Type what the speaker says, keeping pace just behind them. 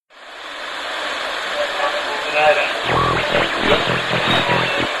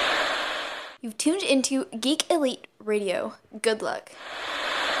You've tuned into Geek Elite Radio. Good luck.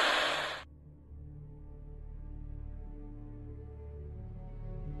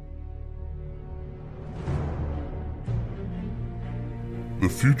 The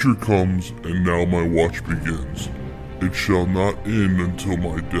future comes, and now my watch begins. It shall not end until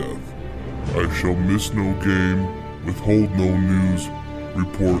my death. I shall miss no game, withhold no news,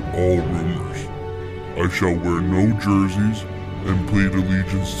 report all rumors. I shall wear no jerseys, and plead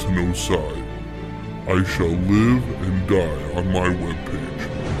allegiance to no side. I shall live and die on my webpage.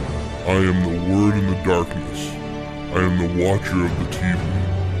 I am the word in the darkness. I am the watcher of the TV.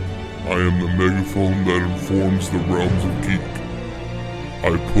 I am the megaphone that informs the realms of geek.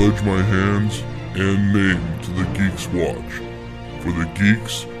 I pledge my hands and name to the Geeks Watch, for the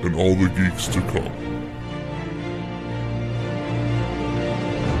geeks and all the geeks to come.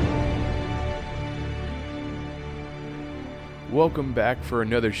 Welcome back for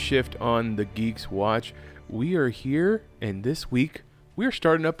another shift on the Geeks Watch. We are here, and this week we are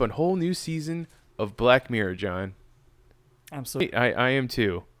starting up a whole new season of Black Mirror, John. Absolutely. I am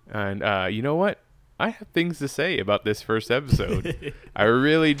too. And you know what? I have things to say about this first episode. I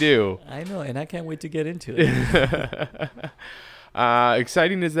really do. I know, and I can't wait to get into it.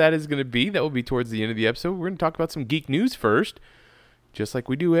 Exciting as that is going to be, that will be towards the end of the episode. We're going to talk about some geek news first, just like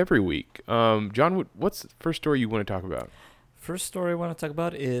we do every week. John, what's the first story you want to talk about? First story I want to talk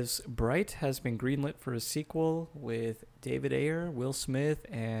about is Bright has been greenlit for a sequel with David Ayer, Will Smith,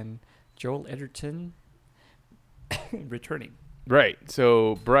 and Joel Edgerton returning. Right.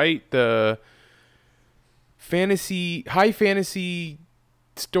 So Bright, the high fantasy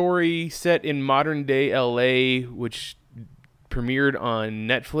story set in modern day LA, which premiered on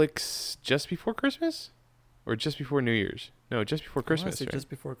Netflix just before Christmas or just before New Year's? No, just before Christmas. Right? Right? Just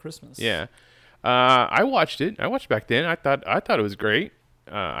before Christmas. Yeah. I watched it. I watched back then. I thought it was great.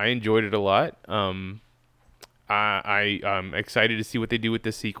 I enjoyed it a lot. I'm excited to see what they do with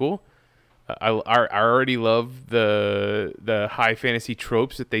the sequel. I already love the high fantasy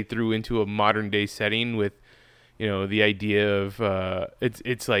tropes that they threw into a modern day setting with, you know, the idea of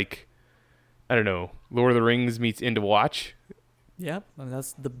it's like, I don't know, Lord of the Rings meets Into Watch. Yep, I mean,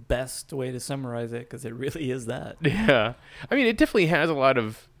 that's the best way to summarize it because it really is that. Yeah, I mean, it definitely has a lot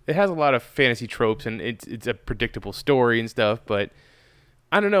of fantasy tropes, and it's a predictable story and stuff. But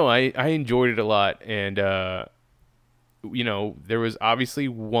I don't know, I enjoyed it a lot, and you know, there was obviously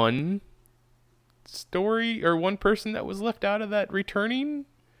one story or one person that was left out of that returning.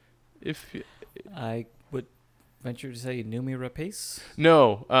 If I would venture to say Noomi Rapace.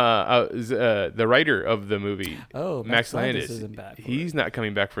 No, the writer of the movie, Max Landis isn't back. He's not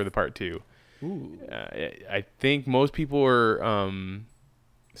coming back for the part 2. Ooh. I think most people are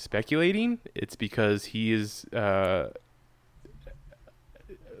speculating it's because he is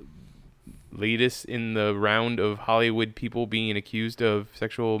latest in the round of Hollywood people being accused of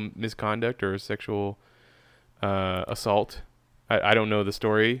sexual misconduct or sexual assault. I don't know the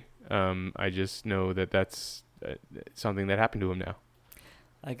story. I just know that that's something that happened to him now.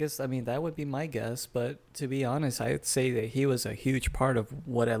 I guess, I mean, that would be my guess, but to be honest, I'd say that he was a huge part of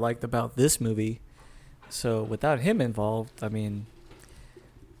what I liked about this movie. So without him involved, I mean,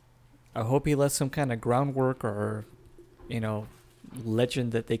 I hope he left some kind of groundwork or, you know,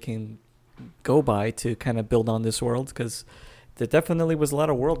 legend that they can go by to kind of build on this world, because there definitely was a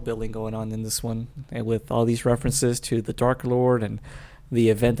lot of world building going on in this one, and with all these references to the Dark Lord and the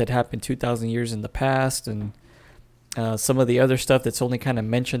event that happened 2,000 years in the past, and some of the other stuff that's only kind of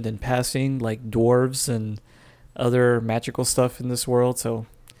mentioned in passing, like dwarves and other magical stuff in this world. So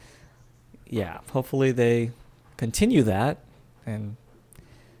yeah, hopefully they continue that, and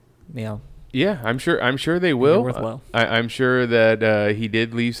you know. Yeah, I'm sure they will. Worthwhile. I'm sure that he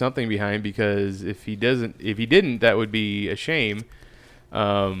did leave something behind, because if he didn't, that would be a shame.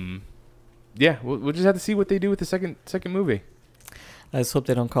 Yeah, we'll just have to see what they do with the second movie. I just hope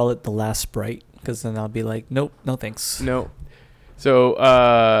they don't call it The Last Bright, because then I'll be like, nope, no thanks. No. So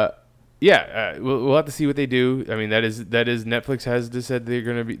we'll have to see what they do. I mean, that is Netflix has just said they're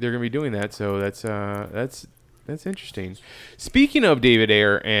gonna be doing that. So that's interesting. Speaking of David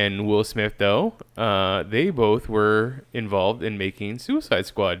Ayer and Will Smith, though, they both were involved in making Suicide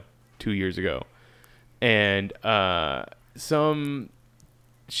Squad 2 years ago, and some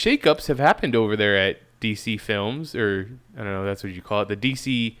shakeups have happened over there at DC Films, or I don't know, that's what you call it, the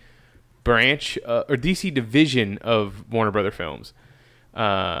DC branch or DC division of Warner Brother Films,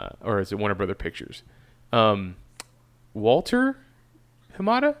 or is it Warner Brother Pictures? Walter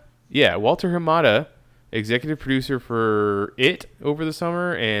Hamada? Yeah, Walter Hamada, executive producer for It over the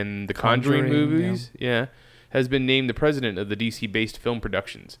summer and the Conjuring movies, has been named the president of the DC-based film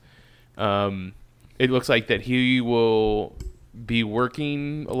productions. It looks like that he will be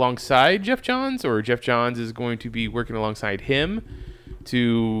working alongside Jeff Johns, or Jeff Johns is going to be working alongside him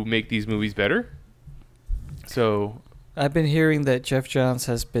to make these movies better. So I've been hearing that Jeff Johns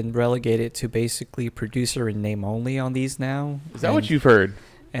has been relegated to basically producer in name only on these now. is that what you've heard?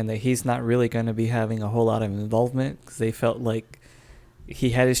 And that he's not really going to be having a whole lot of involvement because they felt like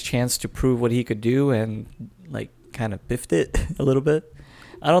he had his chance to prove what he could do and like kind of biffed it a little bit.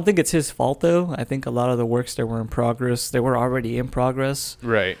 I don't think it's his fault though. I think a lot of the works that were in progress, they were already in progress.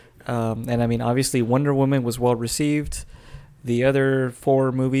 Right. And I mean, obviously Wonder Woman was well received. The other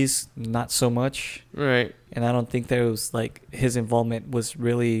 4 movies, not so much. Right. And I don't think there was like his involvement was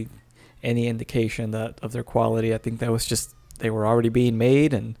really any indication that of their quality. I think that was just they were already being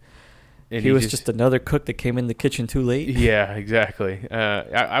made, and he was just another cook that came in the kitchen too late. Yeah, exactly.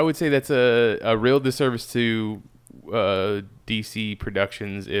 I would say that's a real disservice to DC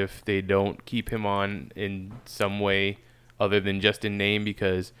Productions if they don't keep him on in some way other than just in name,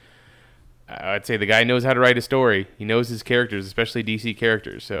 because I'd say the guy knows how to write a story. He knows his characters, especially DC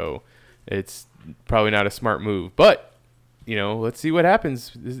characters. So it's probably not a smart move. But, let's see what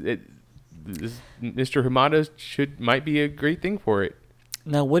happens. Mr. Hamada might be a great thing for it.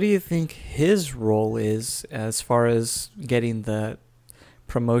 Now, what do you think his role is as far as getting the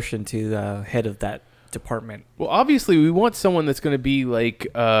promotion to the head of that department? Well, obviously, we want someone that's going to be like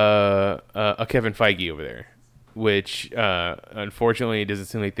a Kevin Feige over there, which unfortunately it doesn't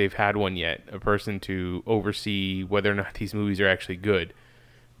seem like they've had one yet, a person to oversee whether or not these movies are actually good.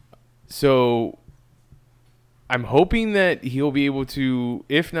 So I'm hoping that he'll be able to,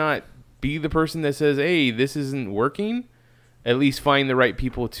 if not be the person that says, hey, this isn't working, at least find the right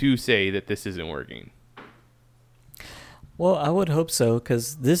people to say that this isn't working. Well, I would hope so,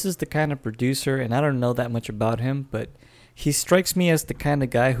 because this is the kind of producer, and I don't know that much about him, but he strikes me as the kind of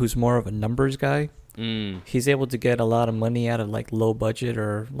guy who's more of a numbers guy. He's able to get a lot of money out of like low budget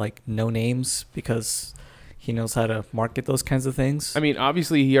or like no names because he knows how to market those kinds of things. I mean,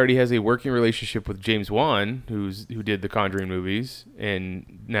 obviously he already has a working relationship with James Wan, who did the Conjuring movies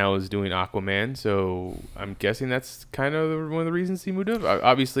and now is doing Aquaman. So I'm guessing that's kind of one of the reasons he moved up.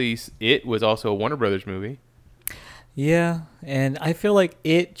 Obviously, It was also a Warner Brothers movie. Yeah, and I feel like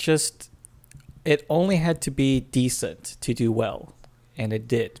it only had to be decent to do well, and it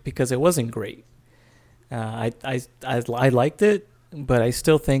did because it wasn't great. I liked it, but I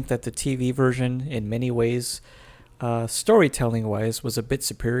still think that the TV version, in many ways, storytelling-wise, was a bit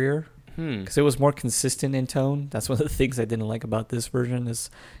superior because it was more consistent in tone. That's one of the things I didn't like about this version is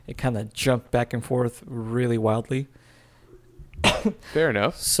it kind of jumped back and forth really wildly. Fair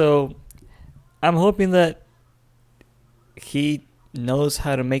enough. So I'm hoping that he knows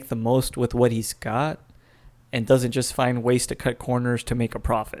how to make the most with what he's got and doesn't just find ways to cut corners to make a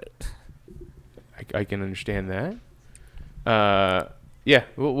profit. I can understand that. Yeah,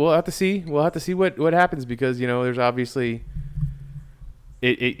 we'll have to see. We'll have to see what happens because there's obviously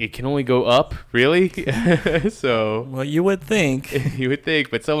it can only go up, really. So well, you would think,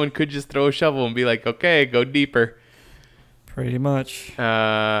 but someone could just throw a shovel and be like, "Okay, go deeper." Pretty much.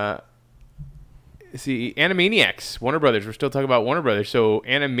 See, Animaniacs, Warner Brothers. We're still talking about Warner Brothers. So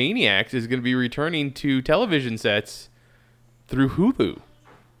Animaniacs is going to be returning to television sets through Hulu.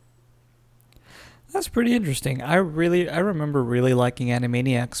 That's pretty interesting. I remember really liking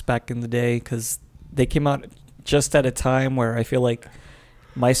Animaniacs back in the day because they came out just at a time where I feel like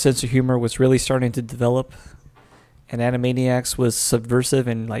my sense of humor was really starting to develop, and Animaniacs was subversive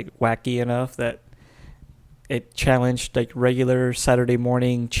and like wacky enough that it challenged like regular Saturday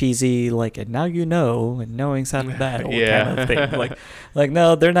morning cheesy like and now and knowing's half the battle kind of thing. Like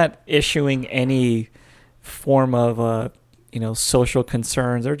no, they're not issuing any form of social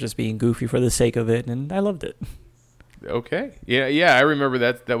concerns. They're just being goofy for the sake of it, and I loved it. Okay. Yeah, I remember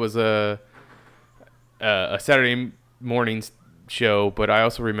that was a Saturday morning show, but I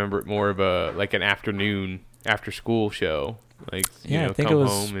also remember it more of an afternoon after school show. Like I think it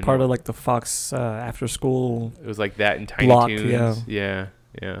was part of like the Fox after school. It was like that in Tiny block, Toons. Yeah.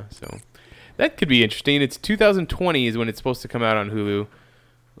 So that could be interesting. It's 2020 is when it's supposed to come out on Hulu.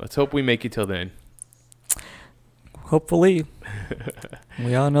 Let's hope we make it till then. Hopefully.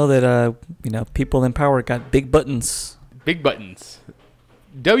 We all know that people in power got big buttons. Big buttons.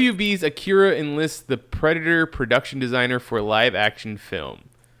 WB's Akira enlists the Predator production designer for live action film.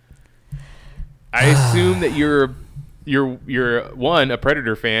 I assume that you're one, a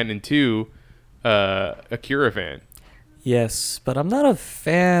Predator fan, and two, Akira fan. Yes, but I'm not a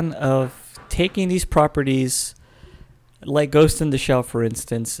fan of taking these properties like Ghost in the Shell, for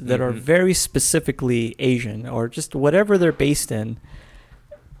instance, that are very specifically Asian or just whatever they're based in,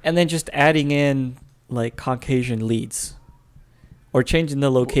 and then just adding in like Caucasian leads, or changing the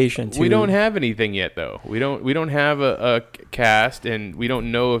location to. We don't have anything yet, though. We don't have a cast, and we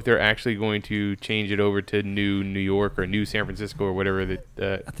don't know if they're actually going to change it over to New York or New San Francisco or whatever.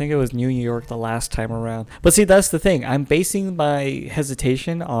 I think it was New York the last time around. But see, that's the thing. I'm basing my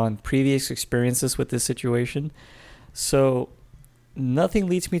hesitation on previous experiences with this situation. So nothing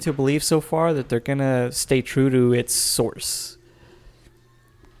leads me to believe so far that they're going to stay true to its source.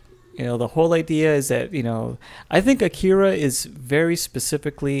 The whole idea is that, I think Akira is very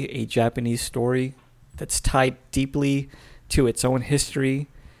specifically a Japanese story that's tied deeply to its own history,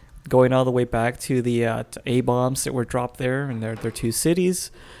 going all the way back to the to A-bombs that were dropped there in their two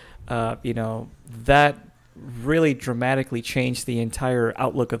cities. That really dramatically changed the entire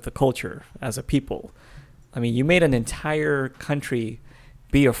outlook of the culture as a people. I mean, you made an entire country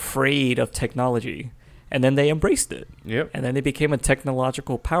be afraid of technology. And then they embraced it. Yep. And then they became a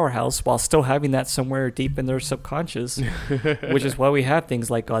technological powerhouse while still having that somewhere deep in their subconscious, which is why we have things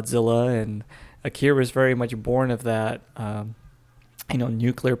like Godzilla, and Akira is very much born of that,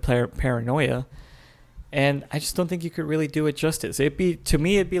 nuclear paranoia. And I just don't think you could really do it justice. To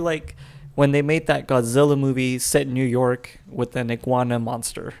me, it'd be like when they made that Godzilla movie set in New York with an iguana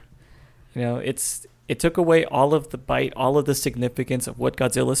monster. It took away all of the bite, all of the significance of what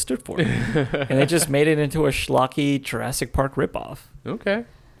Godzilla stood for. And they just made it into a schlocky Jurassic Park ripoff. Okay,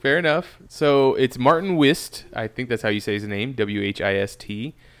 fair enough. So it's Martin Wist. I think that's how you say his name,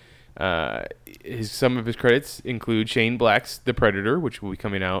 W-H-I-S-T. Some of his credits include Shane Black's The Predator, which will be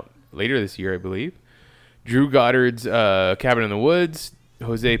coming out later this year, I believe. Drew Goddard's Cabin in the Woods.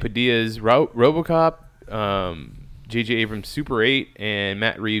 Jose Padilla's RoboCop. J.J. Abrams' Super 8, and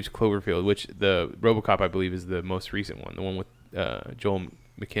Matt Reeves' Cloverfield, which the RoboCop, I believe, is the most recent one, the one with Joel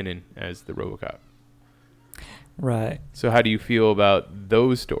McKinnon as the RoboCop. Right. So how do you feel about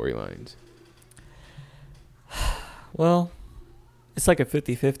those storylines? Well, it's like a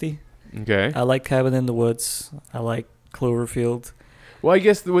 50-50. Okay. I like Cabin in the Woods. I like Cloverfield. Well, I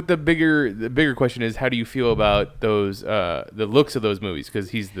guess what the bigger question is, how do you feel about those the looks of those movies? Because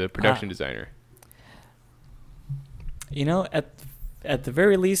he's the production designer. At the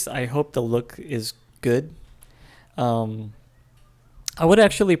very least, I hope the look is good. I would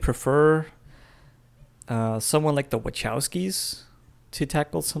actually prefer someone like the Wachowskis to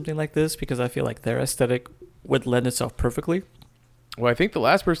tackle something like this, because I feel like their aesthetic would lend itself perfectly. Well, I think the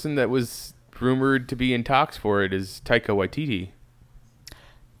last person that was rumored to be in talks for it is Taika Waititi.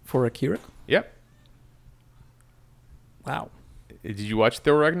 For Akira? Yep. Wow. Did you watch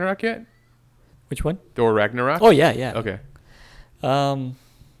Thor Ragnarok yet? Which one? Thor Ragnarok? Oh, yeah. Okay. I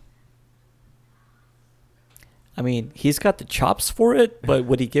mean, he's got the chops for it, but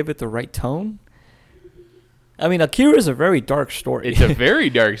would he give it the right tone? I mean, Akira is a very dark story. It's a very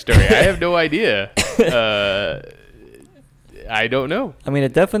dark story. I have no idea. I don't know. I mean,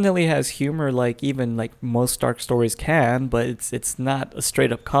 it definitely has humor, like even like most dark stories can, but it's not a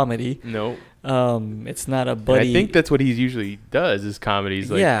straight up comedy. No. It's not a buddy. And I think that's what he usually does, is comedies,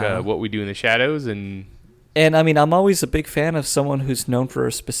 like What We Do in the Shadows. And I mean, I'm always a big fan of someone who's known for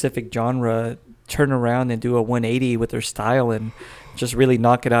a specific genre turn around and do a 180 with their style and just really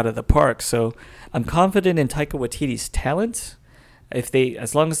knock it out of the park. So I'm confident in Taika Waititi's talent.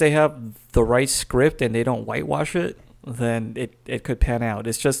 As long as they have the right script and they don't whitewash it, then it could pan out.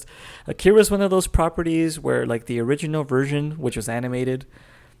 It's just Akira's one of those properties where, like, the original version, which was animated,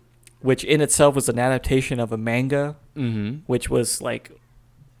 which in itself was an adaptation of a manga, which was like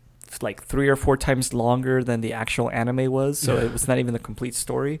 3 or 4 times longer than the actual anime was, so it was not even the complete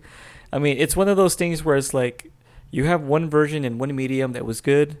story. I mean, it's one of those things where it's like you have one version in one medium that was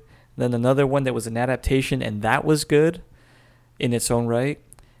good, then another one that was an adaptation, and that was good in its own right.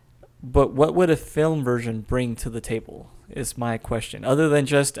 But what would a film version bring to the table is my question, other than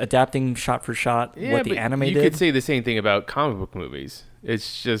just adapting shot for shot what the anime did. You could say the same thing about comic book movies.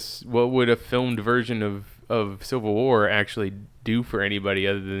 It's just, what would a filmed version of Civil War actually do for anybody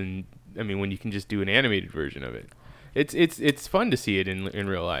other than, I mean, when you can just do an animated version of it. It's fun to see it in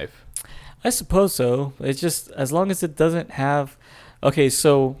real life. I suppose so. It's just, as long as it doesn't have... Okay,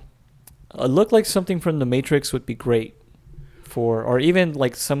 so a look like something from The Matrix would be great for... Or even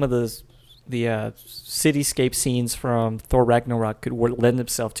like some of the cityscape scenes from Thor Ragnarok could lend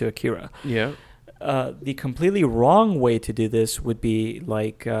themselves to Akira. Yeah. The completely wrong way to do this would be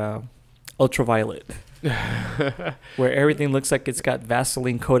like Ultraviolet, where everything looks like it's got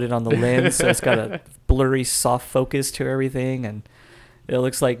Vaseline coated on the lens, so it's got a blurry, soft focus to everything, and it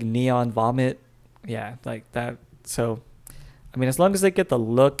looks like neon vomit. Yeah, like that. So, I mean, as long as they get the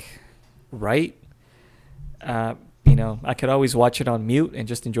look right, I could always watch it on mute and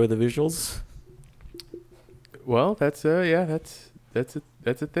just enjoy the visuals. Well, that's a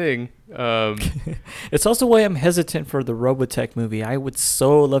thing. It's also why I'm hesitant for the Robotech movie. I would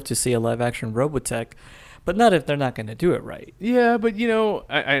so love to see a live action Robotech, but not if they're not going to do it right. Yeah, but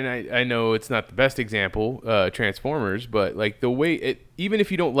I know it's not the best example, Transformers, but like the way even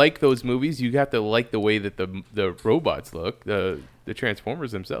if you don't like those movies, you have to like the way that the robots look. The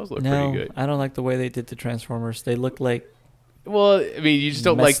Transformers themselves look pretty good. I don't like the way they did the Transformers. They look like. Well, I mean, you just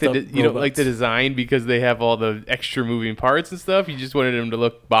don't like you don't like the robots. design because they have all the extra moving parts and stuff. You just wanted them to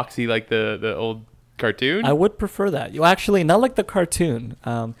look boxy like the old cartoon. I would prefer that. You actually not like the cartoon.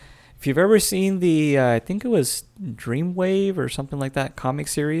 If you've ever seen the, I think it was Dreamwave or something like that comic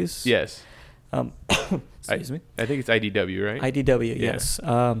series. Yes. Excuse me. I think it's IDW, right? IDW, Yeah. yes.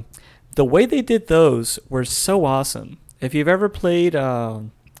 The way they did those were so awesome. If you've ever played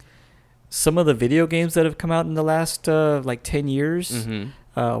some of the video games that have come out in the last 10 years,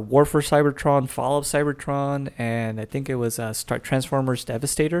 War for Cybertron, Fall of Cybertron, and I think it was Transformers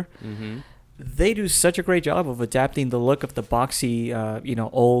Devastator. They do such a great job of adapting the look of the boxy,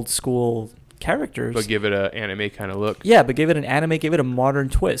 old school characters. But give it a anime kind of look. Yeah, but give it an anime, give it a modern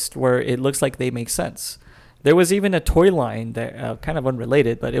twist where it looks like they make sense. There was even a toy line that kind of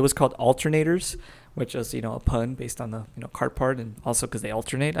unrelated, but it was called Alternators, which is a pun based on the cart part, and also because they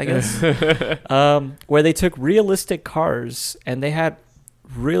alternate, I guess. Where they took realistic cars and they had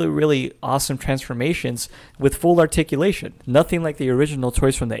really, really awesome transformations with full articulation. Nothing like the original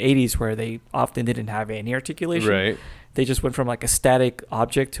toys from the 80s where they often didn't have any articulation. Right. They just went from like a static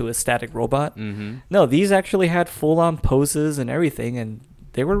object to a static robot. Mm-hmm. No, these actually had full-on poses and everything, and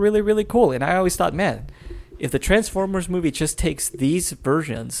they were really, really cool. And I always thought, man, if the Transformers movie just takes these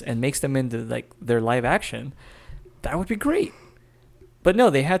versions and makes them into like their live action, that would be great. But no,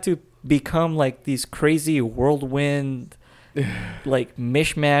 they had to become like these crazy whirlwind like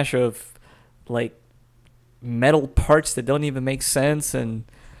mishmash of like metal parts that don't even make sense, and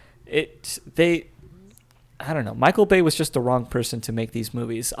I don't know. Michael Bay was just the wrong person to make these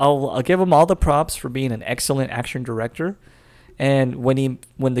movies. I'll give him all the props for being an excellent action director, and when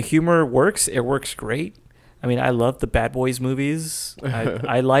the humor works, it works great. I mean, I love the Bad Boys movies.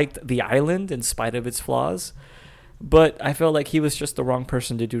 I liked The Island in spite of its flaws. But I felt like he was just the wrong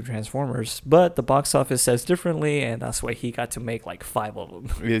person to do Transformers. But the box office says differently, and that's why he got to make like 5 of them.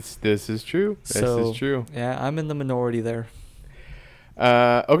 This is true. This is true. Yeah, I'm in the minority there.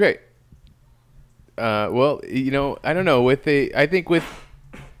 Okay. Well, I don't know. I think with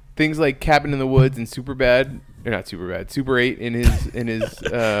things like Cabin in the Woods and Superbad, or not Superbad, Super 8 in his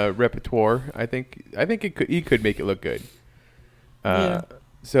repertoire, I think he could make it look good. Yeah.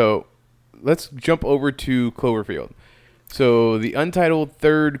 So let's jump over to Cloverfield. So the untitled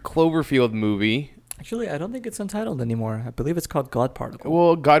third Cloverfield movie. Actually, I don't think it's untitled anymore. I believe it's called God Particle.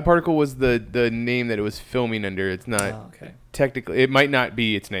 Well, God Particle was the name that it was filming under. It's not okay. Technically. It might not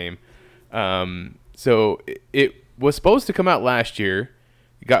be its name. So it was supposed to come out last year.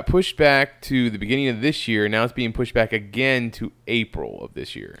 It got pushed back to the beginning of this year. Now it's being pushed back again to April of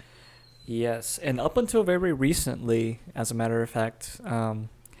this year. Yes, and up until very recently, as a matter of fact,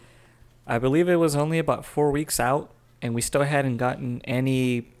 I believe it was only about 4 weeks out, and we still hadn't gotten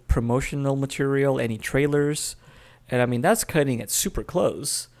any promotional material, any trailers. And I mean, that's cutting it super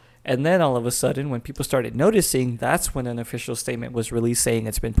close. And then all of a sudden, when people started noticing, that's when an official statement was released saying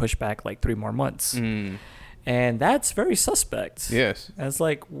it's been pushed back like 3 more months. And that's very suspect. Yes. It's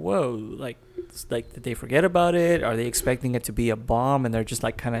like, whoa, like did they forget about it? Are they expecting it to be a bomb and they're just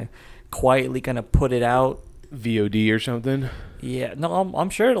like kind of quietly going to put it out? VOD or something? Yeah. No, I'm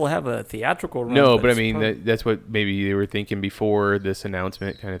sure it'll have a theatrical run. No, but I mean, that's what maybe they were thinking before this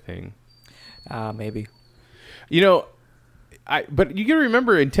announcement kind of thing. Maybe. But you got to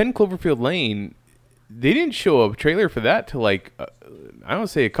remember, in 10 Cloverfield Lane, they didn't show a trailer for that till like, I don't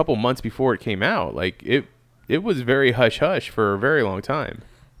say a couple months before it came out. Like, it was very hush-hush for a very long time.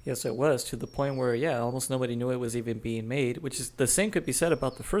 Yes, it was, to the point where, almost nobody knew it was even being made, which is the same could be said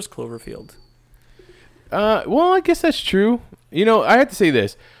about the first Cloverfield. Well, I guess that's true. I have to say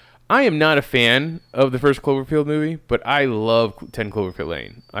this. I am not a fan of the first Cloverfield movie, but I love 10 Cloverfield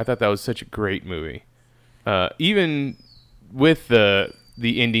Lane. I thought that was such a great movie. Even with the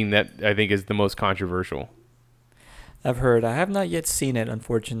ending that I think is the most controversial. I've heard. I have not yet seen it,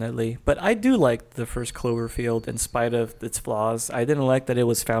 unfortunately. But I do like the first Cloverfield in spite of its flaws. I didn't like that it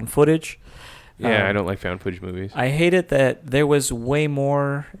was found footage. Yeah, I don't like found footage movies. I hated that there was way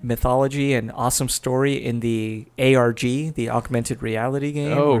more mythology and awesome story in the ARG, the augmented reality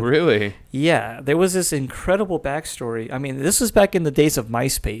game. Oh, really? Yeah, there was this incredible backstory. I mean, this was back in the days of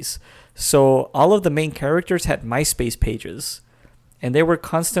MySpace. So all of the main characters had MySpace pages, and they were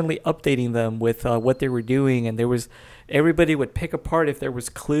constantly updating them with what they were doing, and everybody would pick apart if there was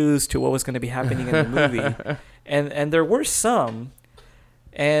clues to what was going to be happening in the movie. And there were some,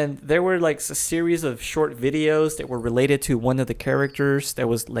 and there were like a series of short videos that were related to one of the characters that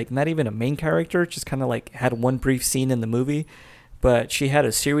was like not even a main character, just kind of like had one brief scene in the movie, but she had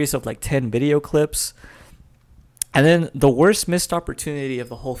a series of like 10 video clips. And then the worst missed opportunity of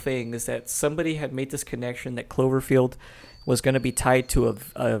the whole thing is that somebody had made this connection that Cloverfield was going to be tied to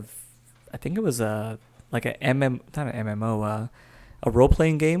I think it was not an MMO, a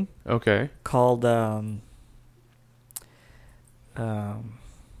role-playing game. Okay. Called oh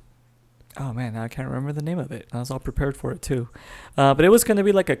man, I can't remember the name of it. I was all prepared for it too, but it was going to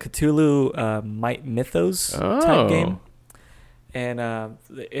be like a Cthulhu Mythos type game. And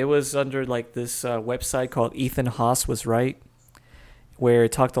it was under like this website called Ethan Haas Was Right, where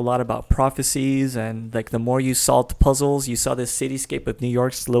it talked a lot about prophecies, and like the more you solved puzzles, you saw this cityscape of New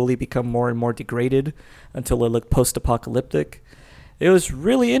York slowly become more and more degraded until it looked post-apocalyptic. It was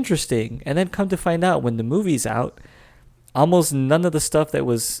really interesting. And then come to find out, when the movie's out, almost none of the stuff that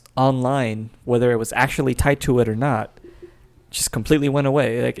was online, whether it was actually tied to it or not, just completely went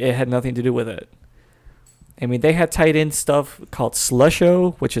away. Like it had nothing to do with it. I mean, they had tied in stuff called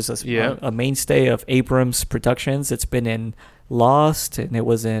Slusho, which is a mainstay of Abrams Productions. It's been in Lost, and it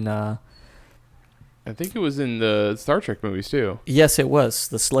was in... I think it was in the Star Trek movies, too. Yes, it was.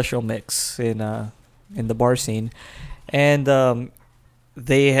 The Slusho mix in the bar scene. And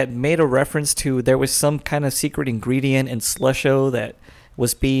they had made a reference to there was some kind of secret ingredient in Slusho that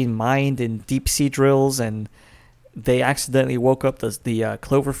was being mined in deep-sea drills, and they accidentally woke up the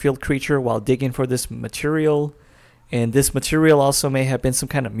Cloverfield creature while digging for this material. And this material also may have been some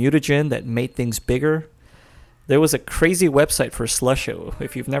kind of mutagen that made things bigger. There was a crazy website for Slusho.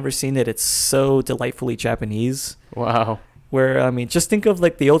 If you've never seen it, it's so delightfully Japanese. Wow. Where, I mean, just think of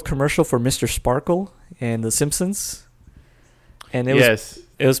like the old commercial for Mr. Sparkle and The Simpsons. And it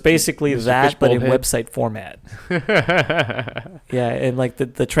was basically Mr. that, but in website format. Yeah, and like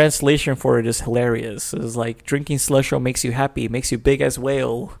the translation for it is hilarious. It was like, drinking Slusho makes you happy, makes you big as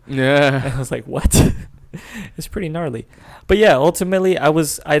whale. Yeah. And I was like, what? It's pretty gnarly. But yeah, ultimately, I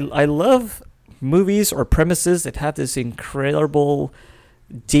love movies or premises that have this incredible,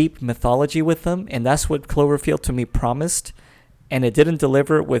 deep mythology with them, and that's what Cloverfield to me promised, and it didn't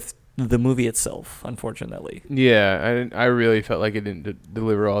deliver with the movie itself, unfortunately. Yeah, I really felt like it didn't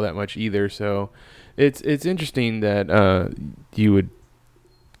deliver all that much either. So, it's interesting that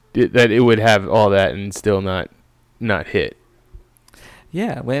it would have all that and still not hit.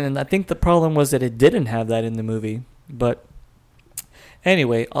 Yeah, and I think the problem was that it didn't have that in the movie. But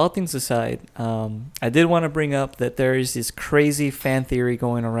anyway, all things aside, I did want to bring up that there is this crazy fan theory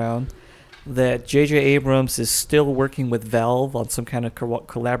going around that J.J. Abrams is still working with Valve on some kind of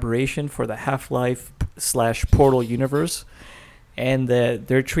collaboration for the Half-Life / Portal universe, and that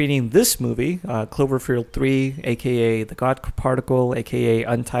they're treating this movie, Cloverfield 3, a.k.a. The God Particle, a.k.a.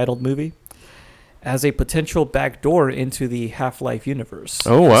 Untitled movie, as a potential backdoor into the Half-Life universe.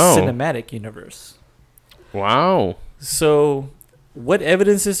 Oh, wow. Cinematic universe. Wow. So what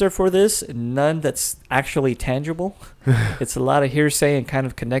evidence is there for this? None that's actually tangible. It's a lot of hearsay and kind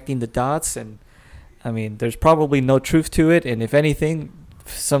of connecting the dots. And, I mean, there's probably no truth to it. And if anything,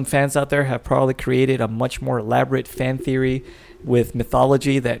 some fans out there have probably created a much more elaborate fan theory with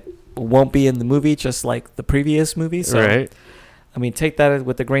mythology that won't be in the movie, just like the previous movie. So, right. I mean, take that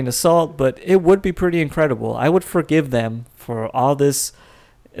with a grain of salt, but it would be pretty incredible. I would forgive them for all this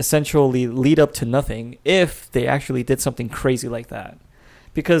essentially lead up to nothing if they actually did something crazy like that.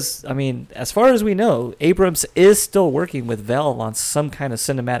 Because, I mean, as far as we know, Abrams is still working with Valve on some kind of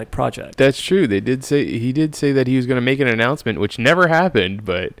cinematic project. That's true. He did say that he was going to make an announcement, which never happened,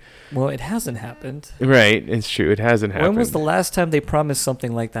 but... Well, it hasn't happened. Right, it's true. It hasn't happened. When was the last time they promised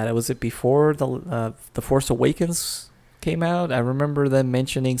something like that? Was it before the Force Awakens came out? I remember them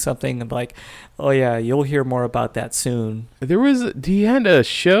mentioning something like, oh yeah, you'll hear more about that soon. He had a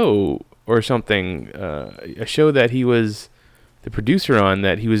show or something, a show that he was the producer on,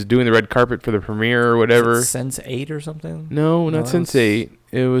 that he was doing the red carpet for the premiere or whatever. Sense8 or something? No, not Sense8.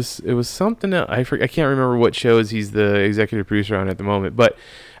 It was something else. I can't remember what shows he's the executive producer on at the moment, but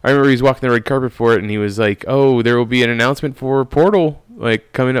I remember he was walking the red carpet for it, and he was like, "Oh, there will be an announcement for Portal,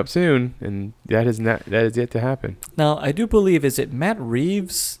 like, coming up soon," and that is yet to happen. Now, I do believe, is it Matt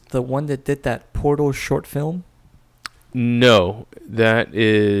Reeves, the one that did that Portal short film? No, that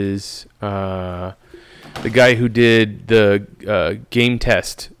is the guy who did the game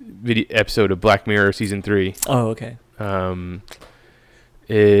test video episode of Black Mirror season 3. Oh, okay.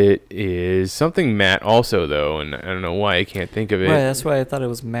 It is something Matt also, though, and I don't know why I can't think of it. Right, that's why I thought it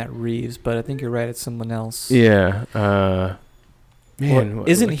was Matt Reeves, but I think you're right. It's someone else. Yeah. Man, Or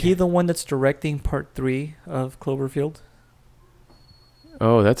isn't he the one that's directing part 3 of Cloverfield?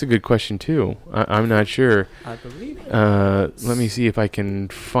 Oh, that's a good question too. I'm not sure. I believe. Let me see if I can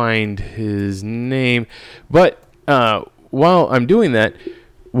find his name. But while I'm doing that,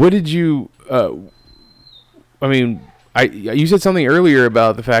 what did you? I mean, you said something earlier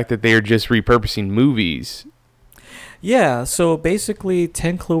about the fact that they are just repurposing movies. Yeah, so basically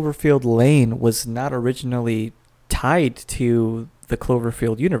 10 Cloverfield Lane was not originally tied to the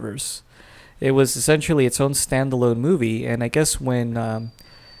Cloverfield universe. It was essentially its own standalone movie, and I guess when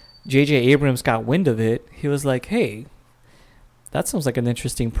J.J. Abrams got wind of it, he was like, hey, that sounds like an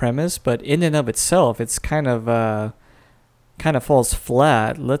interesting premise, but in and of itself, it's kind of falls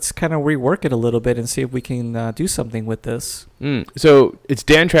flat. Let's kind of rework it a little bit and see if we can do something with this. So it's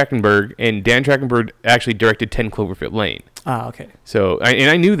Dan Trachtenberg, and Dan Trachtenberg actually directed 10 Cloverfield Lane. Ah, okay. So,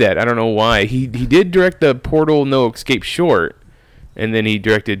 I knew that. I don't know why. He did direct the Portal No Escape short, and then he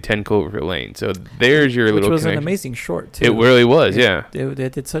directed 10 Cloverfield Lane. So there's your little Which was connection. an amazing short, too. It really was, yeah. They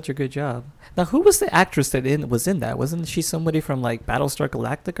did such a good job. Now, who was the actress that was in that? Wasn't she somebody from, like, Battlestar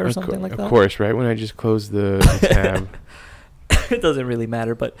Galactica or something like that? Of course, right when I just closed the tab. It doesn't really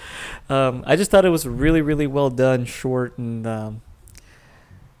matter, but I just thought it was really, really well done, short, and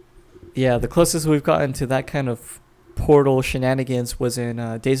yeah, the closest we've gotten to that kind of Portal shenanigans was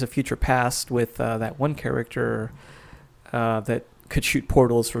in Days of Future Past with that one character that could shoot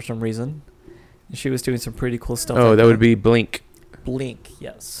portals for some reason. And she was doing some pretty cool stuff. Oh, that would be Blink. Blink,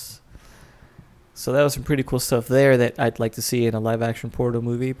 yes. So that was some pretty cool stuff there that I'd like to see in a live-action Portal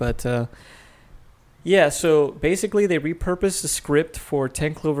movie, but yeah, so basically they repurposed the script for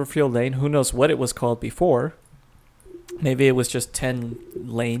 10 Cloverfield Lane. Who knows what it was called before. Maybe it was just 10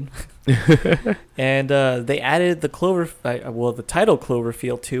 Lane. And they added the the title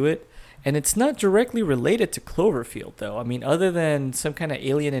Cloverfield to it. And it's not directly related to Cloverfield, though. I mean, other than some kind of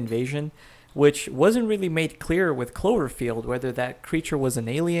alien invasion, which wasn't really made clear with Cloverfield, whether that creature was an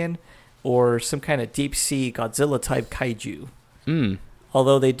alien or some kind of deep-sea Godzilla-type kaiju.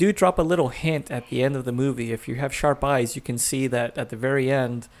 Although they do drop a little hint at the end of the movie. If you have sharp eyes, you can see that at the very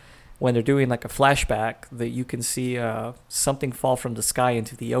end, when they're doing like a flashback, that you can see something fall from the sky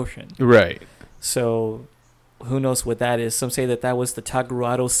into the ocean. Right. So who knows what that is. Some say that was the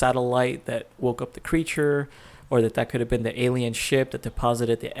Taguaro satellite that woke up the creature, or that could have been the alien ship that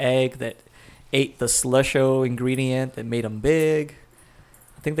deposited the egg that ate the slusho ingredient that made them big.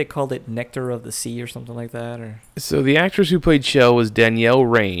 I think they called it Nectar of the Sea or something like that. Or so the actress who played Shell was Danielle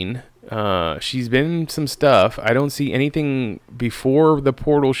Rain. She's been in some stuff. I don't see anything before the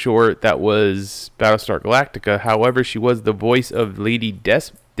Portal short that was Battlestar Galactica. However, she was the voice of Lady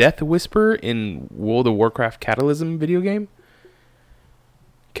Death Whisper in World of Warcraft Cataclysm video game.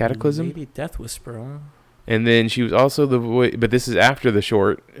 Cataclysm? Lady Death Whisper, huh? And then she was also the voice, but this is after the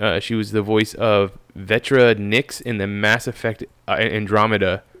short. She was the voice of Vetra Nyx in the Mass Effect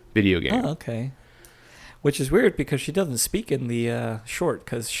Andromeda video game. Oh, okay. Which is weird because she doesn't speak in the short,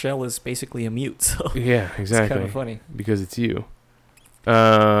 because Shell is basically a mute. So yeah, exactly. It's kind of funny. Because it's you.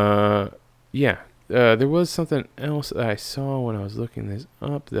 Yeah. There was something else I saw when I was looking this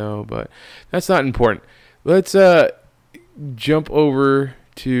up, though, but that's not important. Let's jump over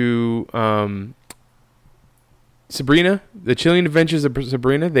to Sabrina, The Chilling Adventures of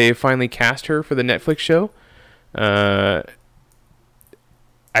Sabrina. They have finally cast her for the Netflix show.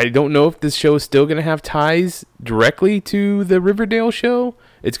 I don't know if this show is still going to have ties directly to the Riverdale show.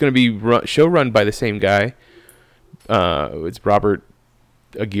 It's going to be run by the same guy. It's Robert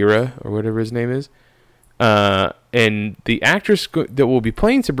Aguirre, or whatever his name is. And the actress that will be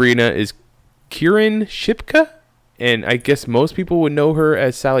playing Sabrina is Kieran Shipka. And I guess most people would know her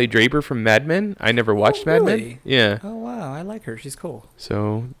as Sally Draper from Mad Men. I never watched Mad Men. Yeah. Oh, wow. I like her. She's cool.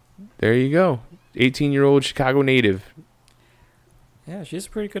 So there you go. 18-year-old Chicago native. Yeah, she's a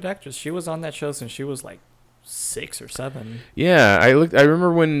pretty good actress. She was on that show since she was like 6 or 7. Yeah, I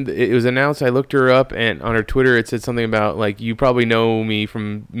remember when it was announced, I looked her up, and on her Twitter it said something about, like, you probably know me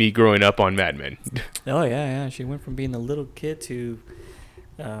from me growing up on Mad Men. Oh, yeah. She went from being a little kid to,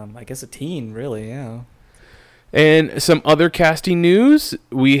 I guess, a teen, really, yeah. And some other casting news.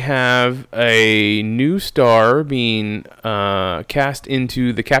 We have a new star being cast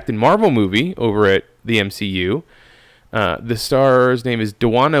into the Captain Marvel movie over at the MCU. The star's name is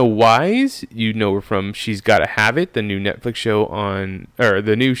Dawana Wise. You know her from She's Gotta Have It, the new Netflix show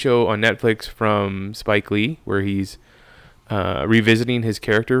the new show on Netflix from Spike Lee, where he's revisiting his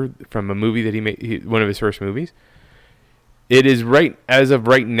character from a movie that he made, one of his first movies. it is as of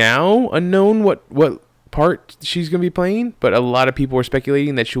right now unknown what part she's going to be playing, but a lot of people are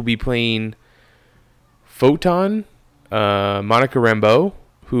speculating that she'll be playing Photon, Monica Rambeau,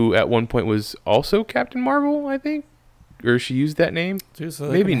 who at one point was also Captain Marvel, I think, or she used that name. Dude, so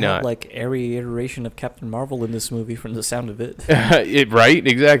maybe not. Like every iteration of Captain Marvel in this movie, from the sound of it. Right,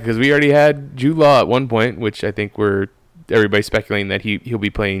 exactly, because we already had Jude Law at one point, which I think everybody's speculating that he'll be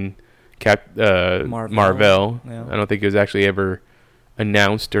playing Marvel. Yeah. I don't think it was actually ever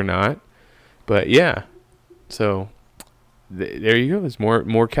announced or not, but yeah. So there you go. There's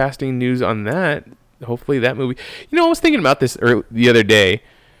more casting news on that. Hopefully that movie. You know, I was thinking about this the other day.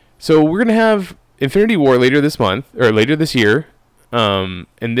 So we're gonna have Infinity War later this month or later this year, and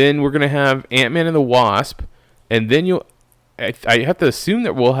then we're gonna have Ant-Man and the Wasp, and then I have to assume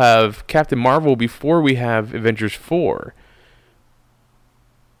that we'll have Captain Marvel before we have Avengers 4.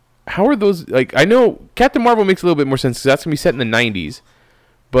 How are those, like, I know Captain Marvel makes a little bit more sense because that's going to be set in the 90s,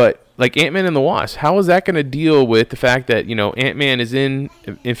 but, like, Ant-Man and the Wasp, how is that going to deal with the fact that, you know, Ant-Man is in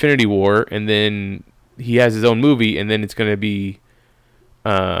Infinity War, and then he has his own movie, and then it's going to be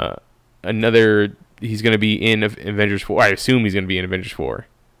he's going to be in Avengers 4. I assume he's going to be in Avengers 4,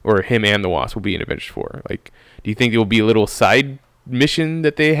 or him and the Wasp will be in Avengers 4. Like, do you think it will be a little side mission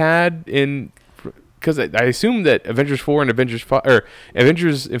that they had in... Because I assume that Avengers 4 and Avengers 5, or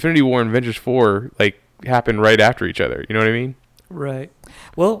Avengers Infinity War and Avengers 4 like happen right after each other. You know what I mean? Right.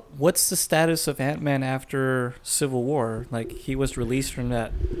 Well, what's the status of Ant-Man after Civil War? Like, he was released from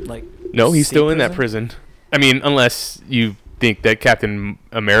that, like... No, he's still in that prison. I mean, unless you think that Captain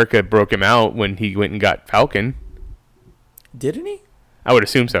America broke him out when he went and got Falcon. Didn't he? I would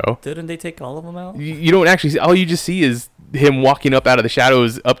assume so. Didn't they take all of them out? You don't actually see... All you just see is him walking up out of the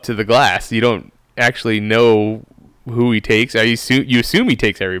shadows up to the glass. You don't actually know who he takes. You assume he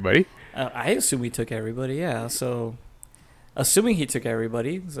takes everybody. I assume he took everybody, yeah. So, assuming he took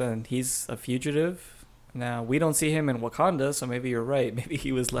everybody, then he's a fugitive. Now, we don't see him in Wakanda, so maybe you're right. Maybe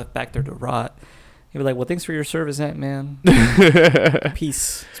he was left back there to rot. He'd be like, well, thanks for your service, Ant-Man.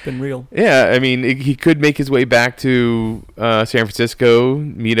 Peace. It's been real. Yeah, I mean, he could make his way back to San Francisco,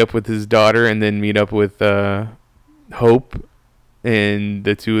 meet up with his daughter, and then meet up with Hope, and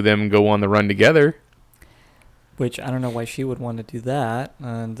the two of them go on the run together. Which, I don't know why she would want to do that.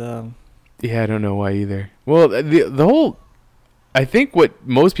 And yeah, I don't know why either. Well, the whole... I think what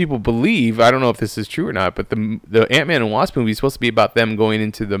most people believe, I don't know if this is true or not, but the Ant-Man and Wasp movie is supposed to be about them going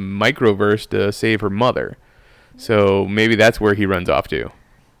into the microverse to save her mother. So maybe that's where he runs off to.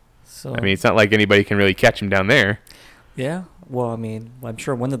 So, I mean, it's not like anybody can really catch him down there. Yeah. Well, I mean, I'm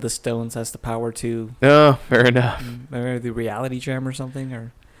sure one of the stones has the power to... Oh, fair enough. Maybe the reality gem or something,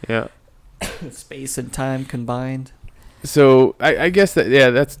 or... Yeah. Space and time combined. So I guess that,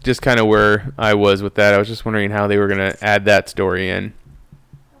 yeah, that's just kind of where I was with that. I was just wondering how they were going to add that story in.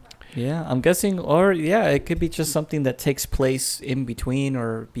 Yeah, I'm guessing, or yeah, it could be just something that takes place in between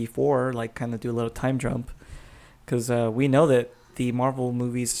or before, like kind of do a little time jump. Because we know that the Marvel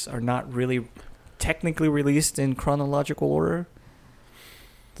movies are not really technically released in chronological order.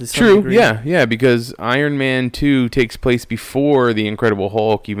 True, yeah, because Iron Man 2 takes place before The Incredible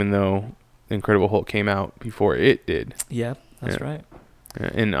Hulk, even though The Incredible Hulk came out before it did. Yeah, that's right.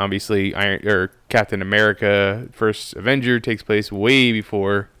 And obviously, Captain America, First Avenger, takes place way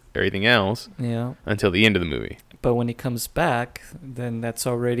before everything else. Yeah. Until the end of the movie. But when he comes back, then that's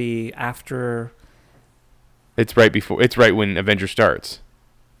already after. It's right before. It's right when Avenger starts.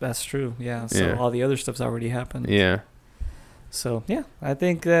 That's true. Yeah. So all the other stuff's already happened. Yeah. So yeah, I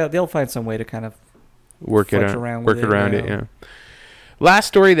think they'll find some way to kind of work around it. Yeah. Last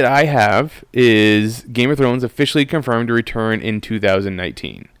story that I have is Game of Thrones officially confirmed to return in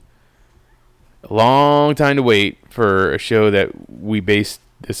 2019. A long time to wait for a show that we based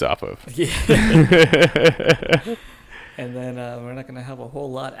this off of. Yeah. And then we're not going to have a whole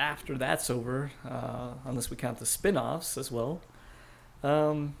lot after that's over, unless we count the spin-offs as well.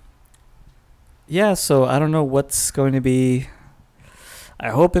 Yeah, so I don't know what's going to be... I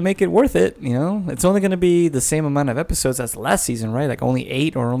hope they make it worth it, you know? It's only going to be the same amount of episodes as the last season, right? Like only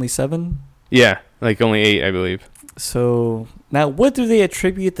 8 or only 7? Yeah, like only 8, I believe. So, now what do they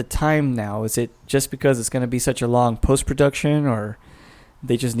attribute the time now? Is it just because it's going to be such a long post-production, or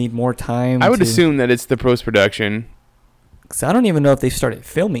they just need more time? I would assume that it's the post-production. Because I don't even know if they've started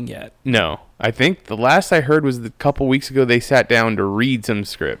filming yet. No. I think the last I heard was a couple weeks ago they sat down to read some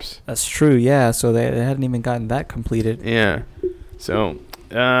scripts. That's true, yeah. So they hadn't even gotten that completed. Yeah. So...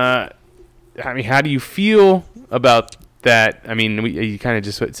 I mean, how do you feel about that? I mean, you kind of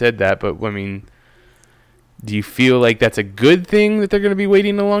just said that, but I mean, do you feel like that's a good thing that they're going to be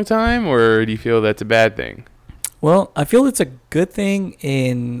waiting a long time, or do you feel that's a bad thing? Well, I feel it's a good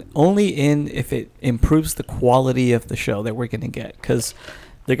thing only if it improves the quality of the show that we're going to get, because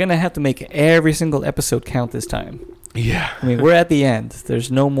they're going to have to make every single episode count this time. Yeah. I mean, we're at the end. There's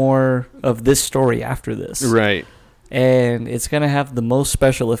no more of this story after this. Right. And it's going to have the most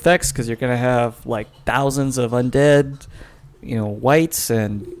special effects because you're going to have like thousands of undead, whites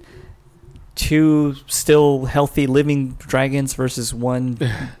and 2 still healthy living dragons versus 1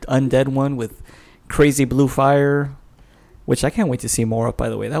 undead one with crazy blue fire, which I can't wait to see more of, by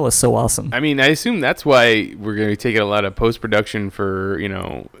the way. That was so awesome. I mean, I assume that's why we're going to be taking a lot of post-production for,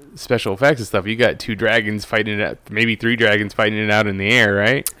 special effects and stuff. You got 2 dragons fighting it out, maybe 3 dragons fighting it out in the air,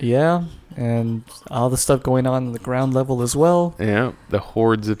 right? Yeah, and all the stuff going on the ground level as well. Yeah, the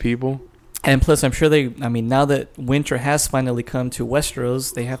hordes of people. And plus, I'm sure now that winter has finally come to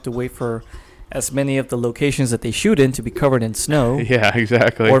Westeros, they have to wait for as many of the locations that they shoot in to be covered in snow. Yeah,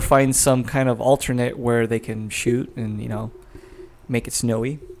 exactly. Or find some kind of alternate where they can shoot and, make it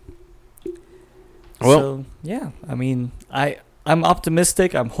snowy. Well, so, yeah, I mean, I'm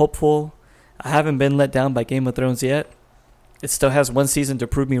optimistic. I'm hopeful. I haven't been let down by Game of Thrones yet. It still has 1 season to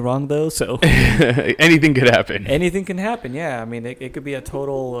prove me wrong, though, so... anything could happen. Anything can happen, yeah. I mean, it could be a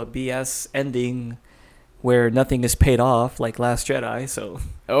total BS ending where nothing is paid off, like Last Jedi, so...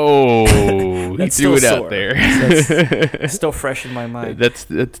 Oh, he threw it out there. It's still fresh in my mind.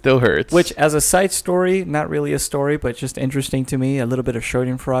 That still hurts. Which, as a side story, not really a story, but just interesting to me, a little bit of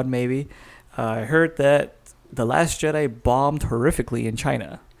Schadenfreude maybe, I heard that The Last Jedi bombed horrifically in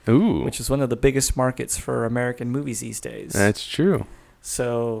China. Ooh. Which is one of the biggest markets for American movies these days. That's true.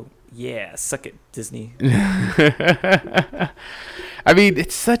 So, yeah, suck it, Disney. I mean,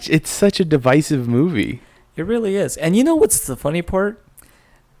 it's such a divisive movie. It really is. And you know what's the funny part?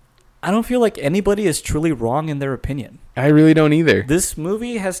 I don't feel like anybody is truly wrong in their opinion. I really don't either. This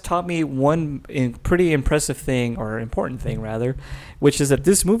movie has taught me one pretty impressive thing, or important thing rather, which is that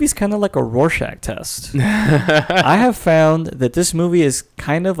this movie's kind of like a Rorschach test. I have found that this movie is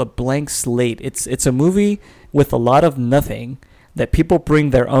kind of a blank slate. It's a movie with a lot of nothing that people bring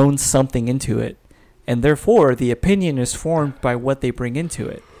their own something into it, and therefore the opinion is formed by what they bring into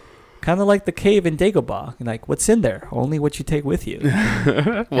it. Kind of like the cave in Dagobah. Like, what's in there? Only what you take with you.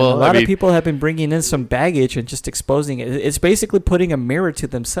 Well, a lot of people have been bringing in some baggage and just exposing it. It's basically putting a mirror to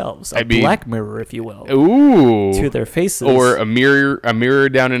themselves, a black mirror, if you will, ooh, to their faces, or a mirror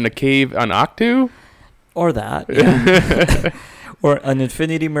down in a cave on Octu, or that, yeah. Or an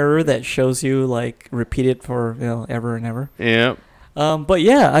infinity mirror that shows you like repeated for ever and ever. Yeah. But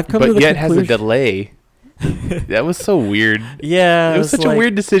yeah, I've come to the conclusion. But yet has a delay. That was so weird. Yeah, it was such a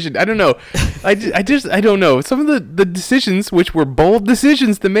weird decision. I don't know. I don't know. Some of the decisions, which were bold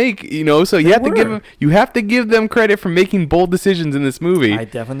decisions to make, so you have to give them credit for making bold decisions in this movie. I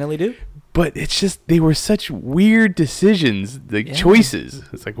definitely do. But it's just they were such weird decisions, choices.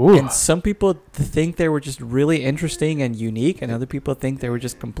 It's like, whoa. And some people think they were just really interesting and unique, and other people think they were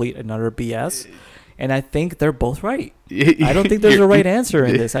just complete and utter BS. And I think they're both right. I don't think there's a right answer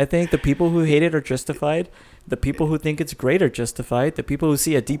in this. I think the people who hate it are justified. The people who think it's great are justified. The people who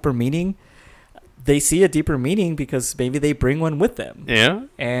see a deeper meaning, they see a deeper meaning because maybe they bring one with them. Yeah.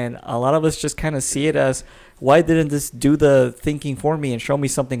 And a lot of us just kind of see it as, why didn't this do the thinking for me and show me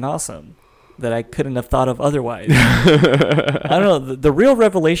something awesome that I couldn't have thought of otherwise? I don't know. The real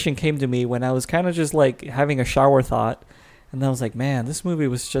revelation came to me when I was kind of just like having a shower thought. And I was like, man, this movie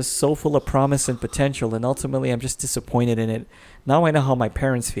was just so full of promise and potential, and ultimately I'm just disappointed in it. Now I know how my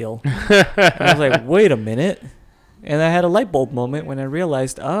parents feel. I was like, wait a minute. And I had a light bulb moment when I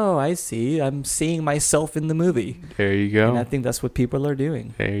realized, oh, I see. I'm seeing myself in the movie. There you go. And I think that's what people are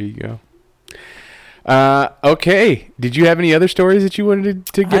doing. There you go. Okay. Did you have any other stories that you wanted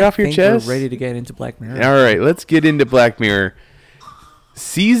to get off your chest? We're ready to get into Black Mirror. All right, let's get into Black Mirror.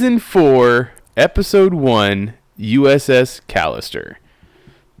 Season 4, Episode 1, USS Callister.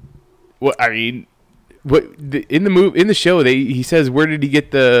 Well, I mean, in the show he says, where did he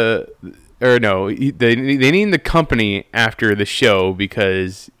get they named the company after the show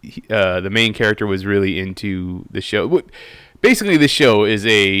because the main character was really into the show. Basically, the show is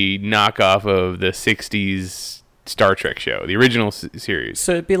a knockoff of the 60s Star Trek show, the original series.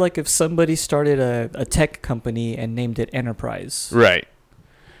 So it'd be like if somebody started a tech company and named it Enterprise. Right.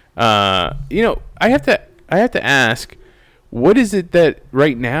 I have to ask, what is it that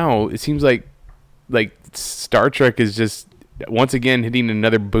right now it seems like Star Trek is just once again hitting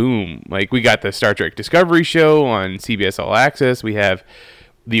another boom? Like, we got the Star Trek Discovery show on CBS All Access. We have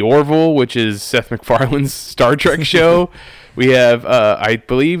The Orville, which is Seth MacFarlane's Star Trek show. We have, I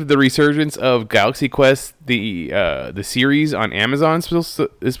believe, the resurgence of Galaxy Quest, the series on Amazon is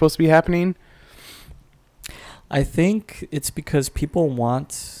supposed to be happening. I think it's because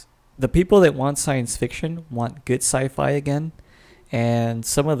the people that want science fiction want good sci-fi again, and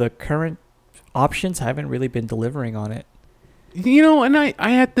some of the current options haven't really been delivering on it. And I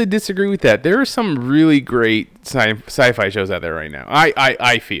have to disagree with that. There are some really great sci-fi shows out there right now.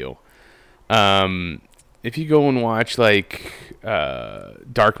 I feel. If you go and watch like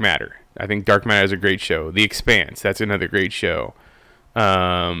Dark Matter, I think Dark Matter is a great show. The Expanse, that's another great show.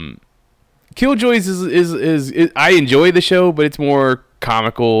 Killjoys is I enjoy the show, but it's more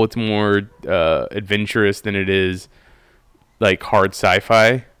comical. It's more adventurous than it is like hard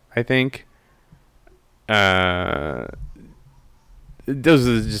sci-fi, I think. Those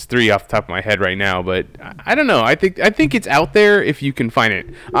are just three off the top of my head right now, but I don't know. I think it's out there if you can find it.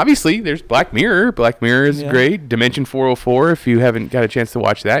 Obviously, there's Black Mirror. Black Mirror is great. Dimension 404, if you haven't got a chance to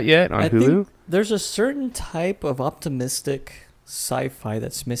watch that yet on Hulu. Think there's a certain type of optimistic sci-fi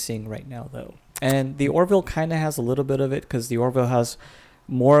that's missing right now, though. And the Orville kind of has a little bit of it, because the Orville has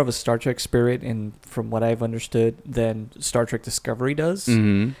more of a Star Trek spirit, from what I've understood, than Star Trek Discovery does.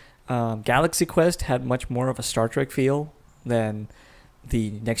 Mm-hmm. Galaxy Quest had much more of a Star Trek feel than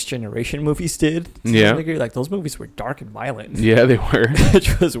the Next Generation movies did. Yeah. Like, those movies were dark and violent. Yeah, they were.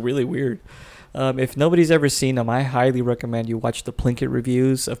 Which was really weird. If nobody's ever seen them, I highly recommend you watch the Plinkett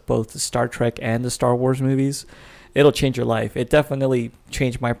reviews of both the Star Trek and the Star Wars movies. It'll change your life. It definitely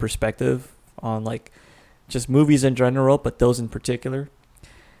changed my perspective on, like, just movies in general, but those in particular.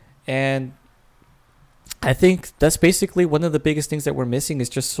 And I think that's basically one of the biggest things that we're missing, is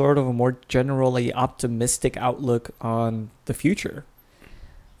just sort of a more generally optimistic outlook on the future.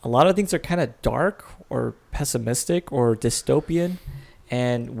 A lot of things are kind of dark or pessimistic or dystopian,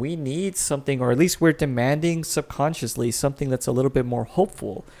 and we need something, or at least we're demanding subconsciously something that's a little bit more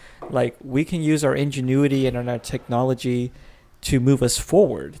hopeful. Like, we can use our ingenuity and our technology to move us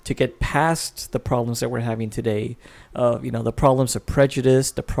forward, to get past the problems that we're having today. The problems of prejudice,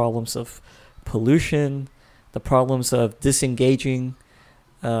 the problems of pollution, the problems of disengaging,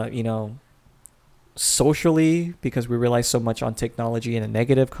 socially, because we rely so much on technology in a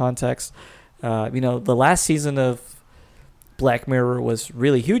negative context. The last season of Black Mirror was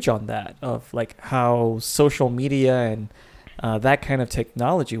really huge on that, of like how social media and that kind of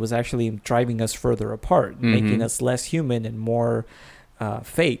technology was actually driving us further apart, making us less human and more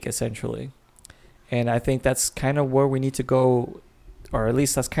fake, essentially. And I think that's kind of where we need to go, or at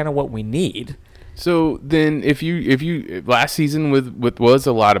least that's kind of what we need. So then, if you last season with was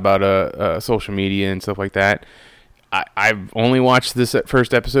a lot about social media and stuff like that. I've only watched this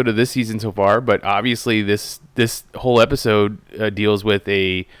first episode of this season so far, but obviously this whole episode deals with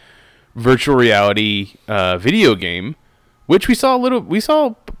a virtual reality video game, which we saw a little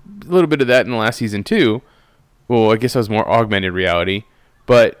bit of that in the last season too. Well, I guess that was more augmented reality,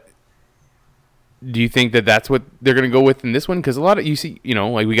 but do you think that that's what they're going to go with in this one? Because a lot of,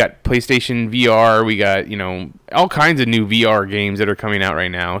 like we got PlayStation VR, we got, all kinds of new VR games that are coming out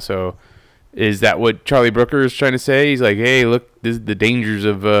right now. So is that what Charlie Brooker is trying to say? He's like, hey, look, this is the dangers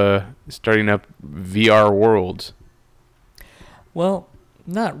of starting up VR worlds. Well,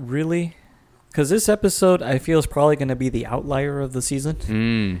 not really. Because this episode, I feel, is probably going to be the outlier of the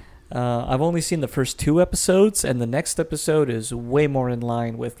season. I've only seen the first 2 episodes, and the next episode is way more in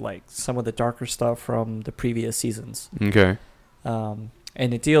line with like some of the darker stuff from the previous seasons. Okay. And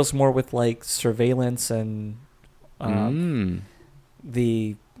it deals more with like surveillance and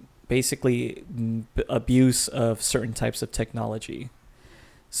the basically abuse of certain types of technology.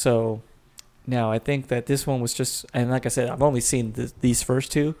 So now I think that this one was just, and like I said, I've only seen these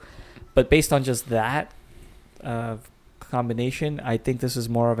first 2, but based on just that combination, I think this is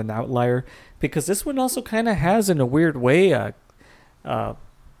more of an outlier, because this one also kind of has, in a weird way, a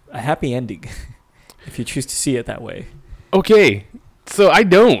happy ending, if you choose to see it that way. Okay, so I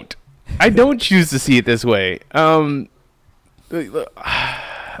don't choose to see it this way.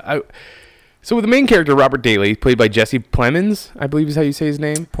 So with the main character, Robert Daly, played by Jesse Plemons, I believe is how you say his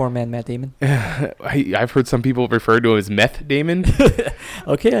name. Poor man, Matt Damon. I've heard some people refer to him as Meth Damon.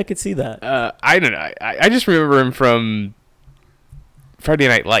 Okay, I could see that. I don't know. I just remember him from Friday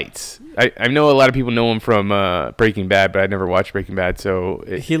Night Lights. I know a lot of people know him from Breaking Bad, but I never watched Breaking Bad, so...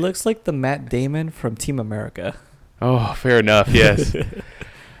 He looks like the Matt Damon from Team America. Oh, fair enough, yes.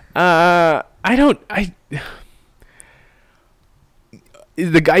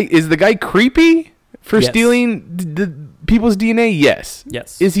 Is the guy creepy for stealing the people's DNA? Yes.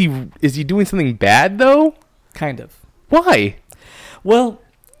 Yes. Is he doing something bad though? Kind of. Why? Well,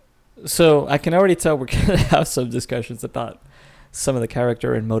 so I can already tell we're gonna have some discussions about some of the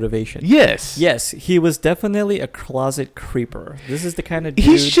character and motivation. Yes. Yes, he was definitely a closet creeper. This is the kind of dude.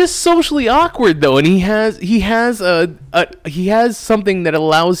 He's just socially awkward though, and he has something that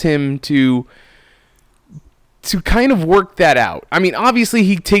allows him to kind of work that out. I mean, obviously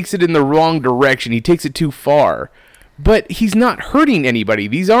he takes it in the wrong direction. He takes it too far. But he's not hurting anybody.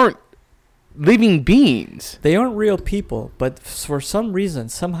 These aren't living beings. They aren't real people, but for some reason,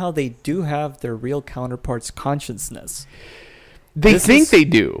 somehow they do have their real counterparts' consciousness. They think they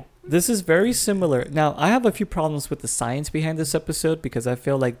do. This is very similar. Now, I have a few problems with the science behind this episode because I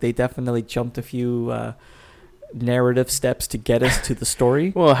feel like they definitely jumped a few narrative steps to get us to the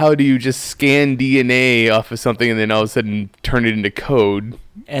story. Well, how do you just scan DNA off of something and then all of a sudden turn it into code?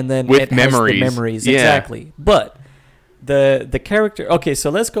 And then with it memories. Has the memories, Yeah. exactly. But the character. Okay, so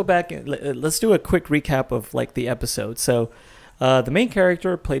let's go back and let's do a quick recap of like the episode. So, the main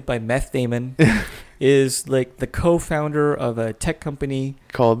character, played by Meth Damon, is like the co-founder of a tech company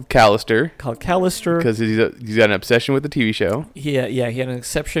Called Callister. called Callister. Because he's got an obsession with the TV show. He had an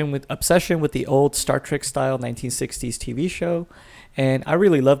obsession with the old Star Trek style 1960s TV show, and I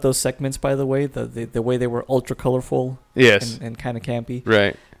really love those segments. By the way, the way they were ultra colorful, Yes. and kind of campy,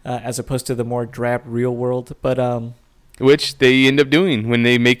 Right. as opposed to the more drab real world. But Which they end up doing when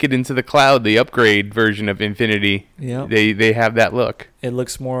they make it into the cloud, the upgrade version of Infinity. yeah, They have that look. it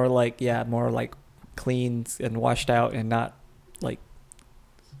looks more like clean and washed out, and not like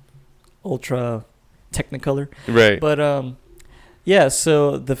ultra Technicolor. Right. But yeah,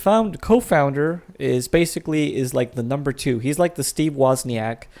 so the co-founder is like the number 2. He's like the Steve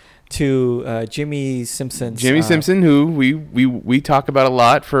Wozniak to Jimmy Simpson. Jimmy Simpson, who we talk about a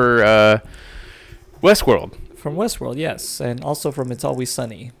lot for Westworld. From Westworld, yes, and also from It's Always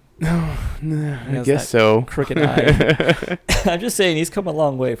Sunny. I has guess that so. Crooked eye. I'm just saying he's come a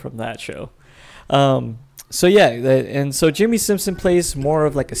long way from that show. So yeah, and so Jimmy Simpson plays more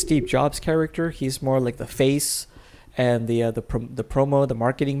of like a Steve Jobs character. He's more like the face and the promo, the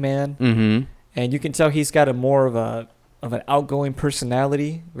marketing man. Mm-hmm. And you can tell he's got a more of an outgoing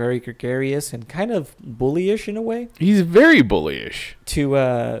personality, very gregarious and kind of bullyish in a way He's very bullyish.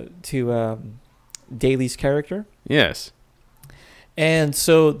 to Daly's character. Yes. And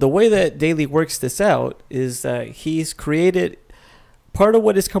so the way that Daly works this out is that he's created, part of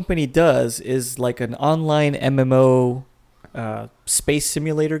what his company does is like an online MMO space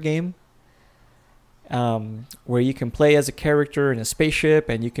simulator game, where you can play as a character in a spaceship,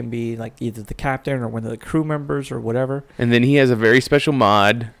 and you can be like either the captain or one of the crew members or whatever. And then he has a very special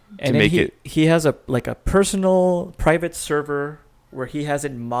mod And to then make he has a personal private server where he has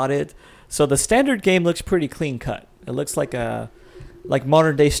it modded. So the standard game looks pretty clean cut. It looks like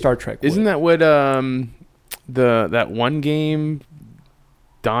modern day Star Trek. Isn't that what that one game,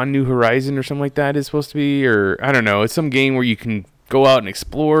 Dawn New Horizon or something like that, is supposed to be? Or I don't know. It's some game where you can go out and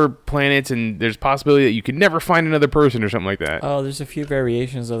explore planets, and there's possibility that you could never find another person or something like that. Oh, there's a few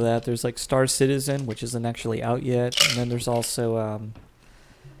variations of that. There's like Star Citizen, which isn't actually out yet, and then there's also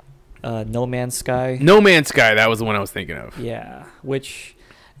No Man's Sky. No Man's Sky, that was the one I was thinking of. Yeah,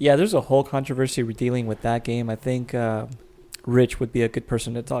 there's a whole controversy we're dealing with that game. I think Rich would be a good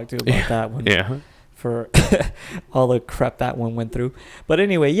person to talk to about that one. Yeah. For all the crap that one went through. But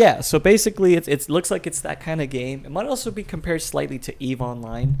anyway, yeah, so basically it looks like it's that kind of game. It might also be compared slightly to EVE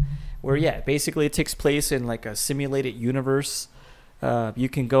Online, where basically it takes place in like a simulated universe. You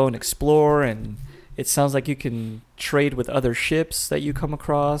can go and explore, and it sounds like you can trade with other ships that you come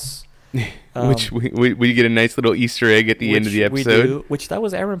across. Which we get a nice little Easter egg at the end of the episode. Which that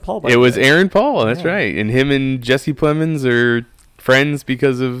was Aaron Paul. It was Aaron Paul, that's Yeah. right. And him and Jesse Plemons are friends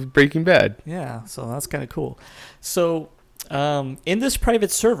because of Breaking Bad. Yeah, so that's kind of cool. So in this private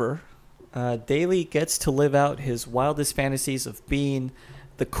server, Daly gets to live out his wildest fantasies of being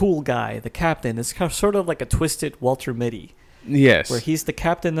the cool guy, the captain. It's kind of sort of like a twisted Walter Mitty, Yes. where he's the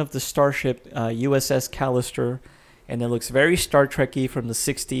captain of the starship USS Callister, and it looks very Star Trek-y from the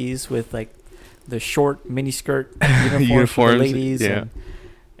 60s with like the short miniskirt uniforms for the ladies. yeah.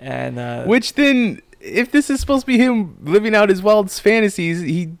 And Which then, if this is supposed to be him living out his wildest fantasies,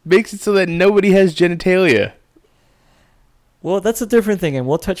 he makes it so that nobody has genitalia. well, that's a different thing, and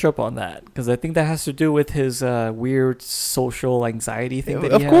we'll touch up on that because I think that has to do with his weird social anxiety thing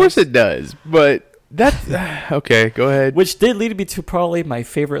that he Of course has. it does, but that's okay. Go ahead. Which did lead me to probably my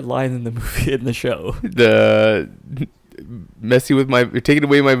favorite line in the movie, in the show. The messing with taking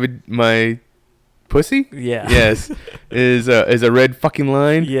away my pussy. Yeah. Yes, is a red fucking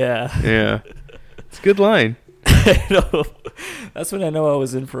line. Yeah. Yeah, it's a good line. I know. That's when I know I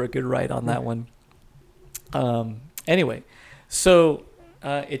was in for a good ride on that one. Anyway, so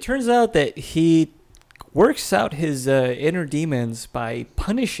it turns out that he works out his inner demons by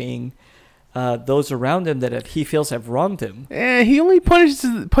punishing those around him that he feels have wronged him. He only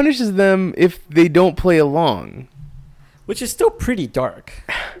punishes them if they don't play along. Which is still pretty dark.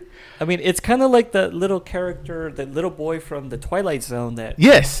 I mean, it's kind of like the little character, the little boy from the Twilight Zone that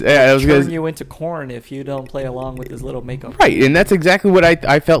Yes, I was turn gonna. you into corn if you don't play along with his little makeup. Right, and that's exactly what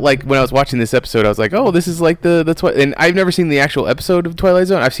I felt like when I was watching this episode. I was like, oh, this is like the and I've never seen the actual episode of Twilight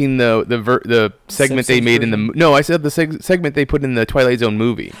Zone. I've seen the segment they Simpsons made in the version? no, I said the segment they put in the Twilight Zone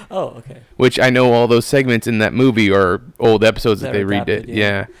movie, Oh, okay. which I know all those segments in that movie are old episodes that They're they adapted, redid. yeah.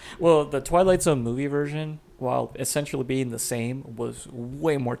 Yeah. Well, the Twilight Zone movie version, while essentially being the same, was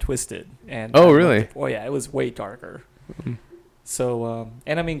way more twisted. And Oh, really? Oh, yeah, it was way darker. So,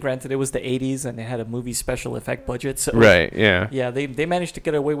 and I mean, granted, it was the 80s and they had a movie special effect budget. So Right. Yeah. Yeah, they managed to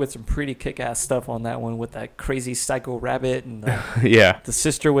get away with some pretty kick-ass stuff on that one with that crazy psycho rabbit and Yeah. the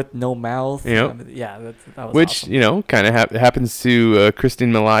sister with no mouth. Yep. Yeah, that was Which awesome. kind of happens to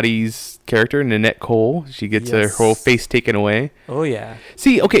Kristen Milioti's character, Nanette Cole. She gets her Yes. whole face taken away. Oh, yeah.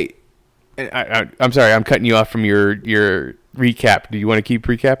 See, okay, I'm sorry, I'm cutting you off from your recap. Do you want to keep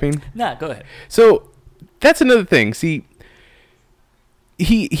recapping? Nah, go ahead. So that's another thing. See,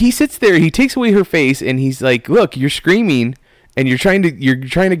 he sits there, he takes away her face, and he's like, "Look, you're screaming, and you're trying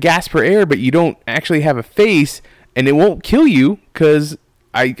to gasp for air, but you don't actually have a face, and it won't kill you because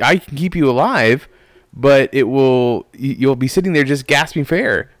I can keep you alive, but you'll be sitting there just gasping for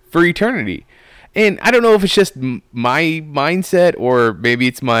air for eternity." And I don't know if it's just my mindset or maybe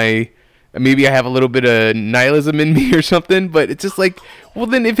I have a little bit of nihilism in me or something, but it's just like, well,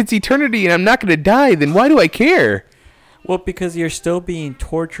 then if it's eternity and I'm not going to die, then why do I care? Well, because you're still being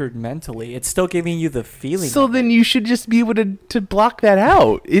tortured mentally. It's still giving you the feeling. So of then it. you should just be able to block that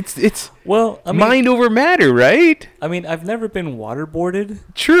out. It's Well, I mean, mind over matter, right? I mean, I've never been waterboarded,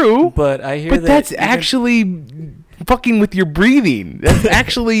 True. but I hear But that that's even- actually fucking with your breathing. That's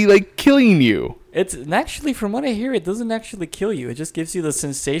actually like killing you. It's actually, from what I hear, it doesn't actually kill you. It just gives you the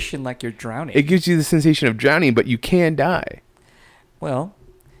sensation like you're drowning. It gives you the sensation of drowning, but you can die. Well,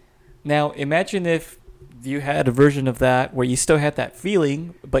 now imagine if you had a version of that where you still had that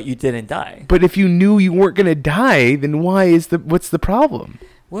feeling, but you didn't die. But if you knew you weren't going to die, then what's the problem?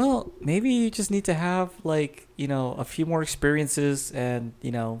 Well, maybe you just need to have, like, a few more experiences and,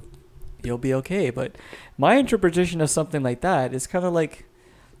 you'll be okay. But my interpretation of something like that is kind of like,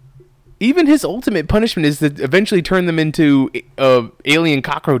 Even his ultimate punishment is to eventually turn them into alien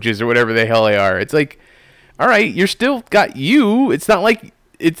cockroaches or whatever the hell they are. It's like, all right, you're still got you. It's not like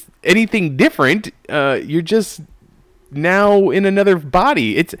it's anything different. You're just now in another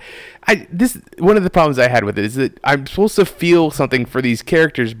body. One of the problems I had with it is that I'm supposed to feel something for these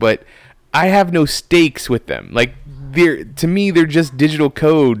characters, but I have no stakes with them. Like to me, they're just digital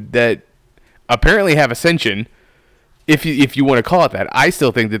code that apparently have ascension. If you want to call it that, I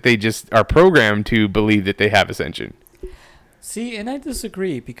still think that they just are programmed to believe that they have ascension. see, and I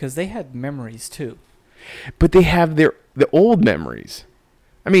disagree because they had memories too. But they have the old memories.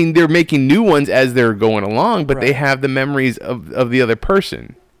 I mean, they're making new ones as they're going along, but they Right. have the memories of the other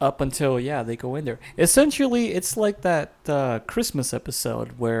person. Up until, they go in there. Essentially, it's like that Christmas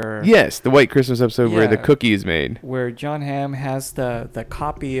episode where Yes, the White Christmas episode where the Yeah. cookie is made. where John Hamm has the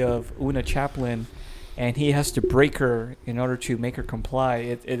copy of Una Chaplin, and he has to break her in order to make her comply.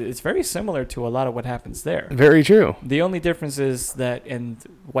 It's very similar to a lot of what happens there. Very true. The only difference is that in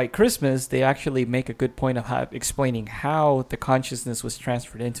White Christmas, they actually make a good point of explaining how the consciousness was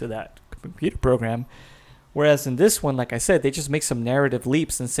transferred into that computer program. Whereas in this one, like I said, they just make some narrative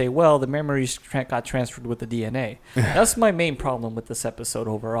leaps and say, well, the memories got transferred with the DNA. That's my main problem with this episode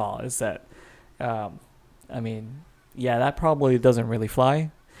overall, is that, that probably doesn't really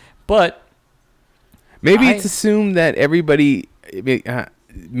fly. But Maybe I- it's assumed that everybody.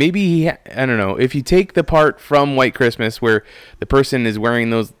 Maybe I don't know. If you take the part from White Christmas where the person is wearing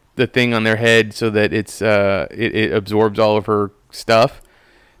the thing on their head so that it absorbs all of her stuff.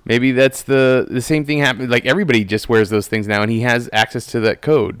 Maybe that's the same thing happened. Like everybody just wears those things now, and he has access to that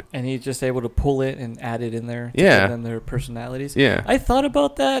code. and he's just able to pull it and add it in there to Yeah. give them their personalities. Yeah. I thought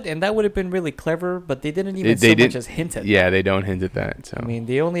about that, and that would have been really clever, but they didn't even They so did- much as hint at Yeah, that. they don't hint at that. So I mean,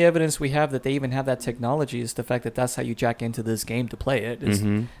 the only evidence we have that they even have that technology is the fact that that's how you jack into this game to play it. Is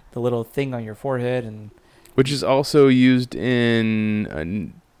Mhm. the little thing on your forehead, and Which is also used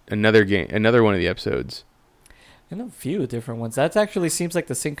in another game, another one of the episodes. a few different ones. That actually seems like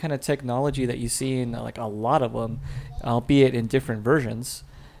the same kind of technology that you see in like a lot of them, albeit in different versions.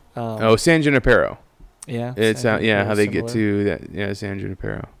 San Junipero. Yeah. It's San Junipero how is they get similar. to that. Yeah, San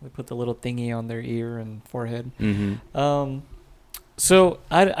Junipero. They put the little thingy on their ear and forehead. Mm-hmm. So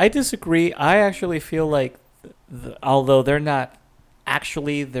I disagree. I actually feel like, although they're not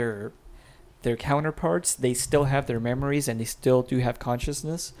actually their counterparts, they still have their memories and they still do have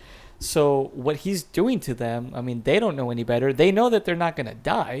consciousness. So what he's doing to them, I mean, they don't know any better. They know that they're not going to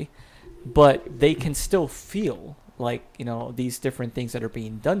die, but they can still feel like, these different things that are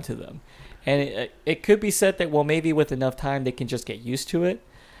being done to them. And it could be said that, well, maybe with enough time they can just get used to it.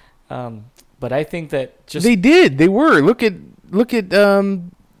 But I think that they did. They were. Look at the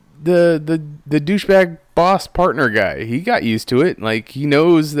douchebag boss partner guy. He got used to it. Like, he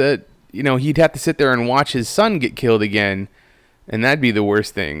knows that he'd have to sit there and watch his son get killed again, and that'd be the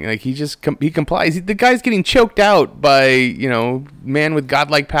worst thing. Like, he just he complies. The guy's getting choked out by man with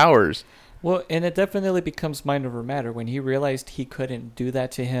godlike powers. Well, and it definitely becomes mind over matter when he realized he couldn't do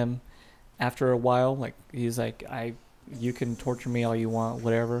that to him. After a while, like, he's like, you can torture me all you want,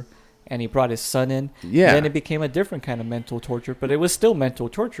 whatever. And he brought his son in. Yeah. Then it became a different kind of mental torture, but it was still mental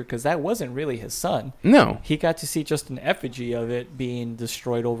torture because that wasn't really his son. No. He got to see just an effigy of it being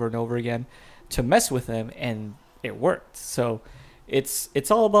destroyed over and over again to mess with him, and it worked. So it's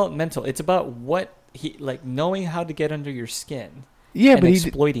all about mental. It's about what knowing how to get under your skin. Yeah, and but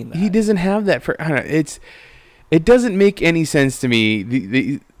exploiting that. He doesn't have that for. I don't know. It doesn't make any sense to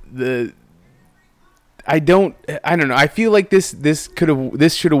me. I don't know. I feel like this should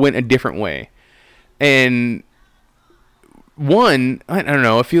have went a different way. And I don't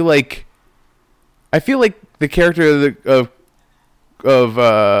know. I feel like the character of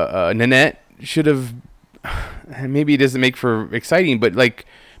Nanette should have. Maybe it doesn't make for exciting, but like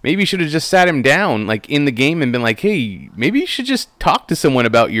maybe you should have just sat him down like in the game and been like, hey, maybe you should just talk to someone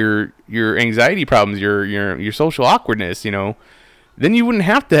about your anxiety problems, your social awkwardness. Then you wouldn't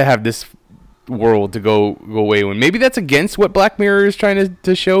have to have this world to go away. When maybe that's against what Black Mirror is trying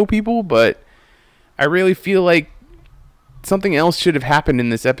to show people, but I really feel like something else should have happened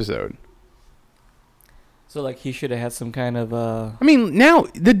in this episode. So like he should have had some kind of I mean, now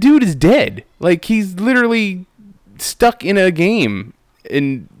the dude is dead. Like, he's literally stuck in a game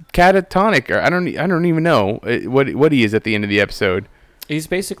in catatonic, or I don't even know what he is at the end of the episode. He's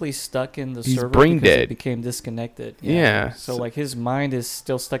basically stuck in the He's server brain because dead. It became disconnected. Yeah. So like his mind is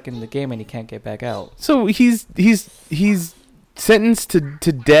still stuck in the game and he can't get back out. So he's sentenced to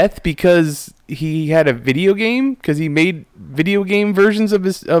death because he had a video game, because he made video game versions of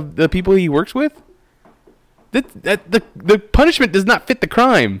the people he works with. The punishment does not fit the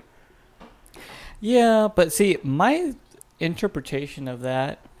crime. Yeah, but see, my interpretation of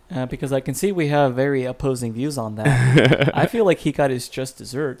that, because I can see we have very opposing views on that. I feel like he got his just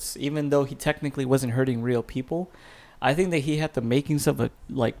desserts, even though he technically wasn't hurting real people. I think that he had the makings of a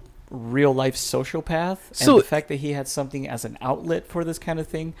real life sociopath, and the fact that he had something as an outlet for this kind of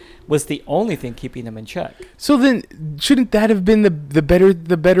thing was the only thing keeping him in check. So then, shouldn't that have been the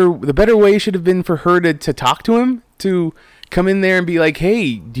better way? Should have been for her to talk to him, to come in there and be like,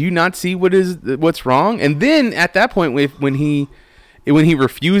 hey, do you not see what's wrong? And then at that point, when he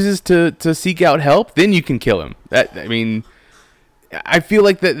refuses to seek out help, then you can kill him. I feel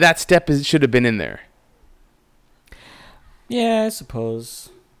like that step should have been in there. Yeah, I suppose.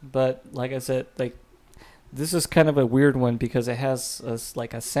 But like I said, this is kind of a weird one because it has a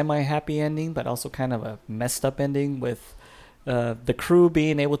semi-happy ending, but also kind of a messed up ending with the crew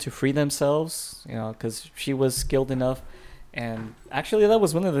being able to free themselves, because she was skilled enough. And actually, that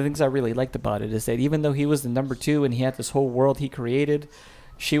was one of the things I really liked about it, is that even though he was the number 2 and he had this whole world he created,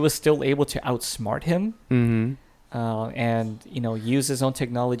 she was still able to outsmart him. Mm-hmm. And use his own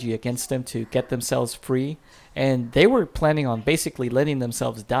technology against them to get themselves free. And they were planning on basically letting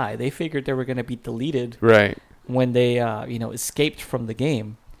themselves die. They figured they were going to be deleted right when they escaped from the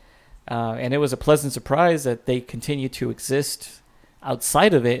game. And it was a pleasant surprise that they continued to exist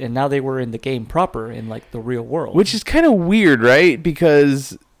outside of it, and now they were in the game proper, in the real world. Which is kind of weird, right?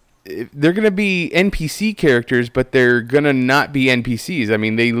 Because they're going to be NPC characters, but they're going to not be NPCs. I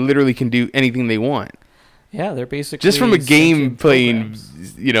mean, they literally can do anything they want. Yeah, they're basically just from a game playing,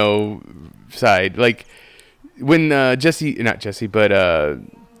 programs. Side. Like when Aaron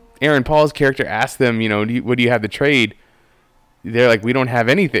Paul's character asked them, what do you have to trade? They're like, we don't have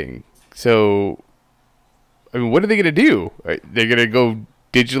anything. So, I mean, what are they gonna do? They're gonna go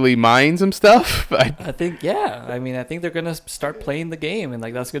digitally mine some stuff? I think, yeah. I mean, I think they're gonna start playing the game, and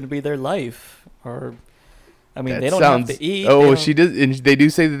that's gonna be their life. Or, I mean, they don't have to eat. Oh, she does. And they do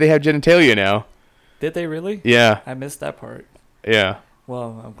say that they have genitalia now. Did they really? Yeah. I missed that part. Yeah.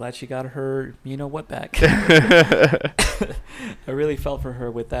 Well, I'm glad she got her, what back. I really felt for her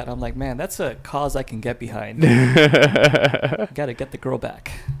with that. I'm like, man, that's a cause I can get behind. Got to get the girl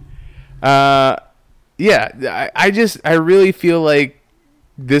back. Yeah, I really feel like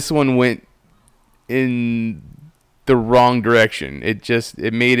this one went in the wrong direction.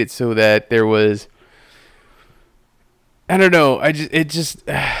 It made it so that there was, I don't know.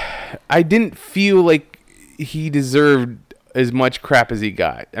 I didn't feel like he deserved as much crap as he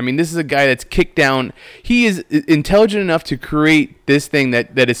got. I mean, this is a guy that's kicked down. He is intelligent enough to create this thing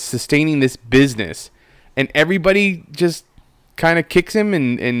that is sustaining this business, and everybody just kind of kicks him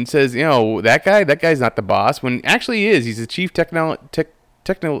and says, that guy's not the boss, when actually he is. He's the chief techno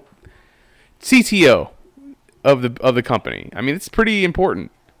CTO of the company. I mean, it's pretty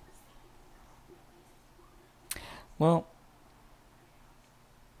important. Well,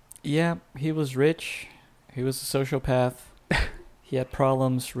 yeah, he was rich. He was a sociopath. He had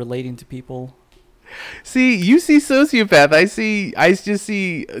problems relating to people. See, you see sociopath. I just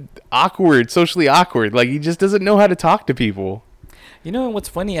see awkward, socially awkward. Like, he just doesn't know how to talk to people. You know what's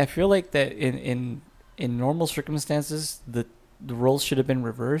funny? I feel like that in normal circumstances, the roles should have been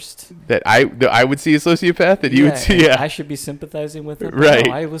reversed. That I would see a sociopath, that you would see. Yeah, I should be sympathizing with him. Right.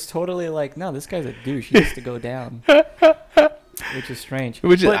 No, I was totally like, no, this guy's a douche. He needs to go down. Which is strange.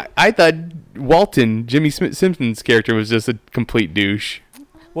 I thought Walton, Jimmy Simpson's character, was just a complete douche.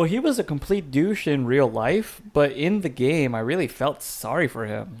 Well, he was a complete douche in real life, but in the game, I really felt sorry for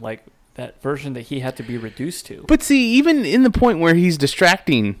him. Like, that version that he had to be reduced to. But see, even in the point where he's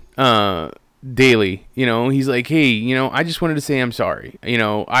distracting Daly, he's like, hey, I just wanted to say I'm sorry.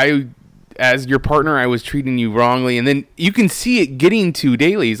 As your partner, I was treating you wrongly. And then you can see it getting to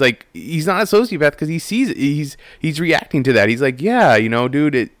Daly. He's like, he's not a sociopath because he sees it. He's reacting to that. He's like, yeah,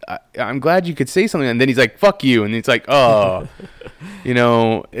 dude, I'm glad you could say something. And then he's like, fuck you. And it's like, oh,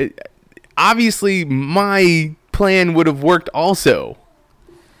 obviously my plan would have worked also.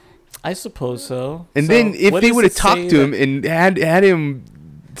 I suppose so. And then if they would have talked to him and had him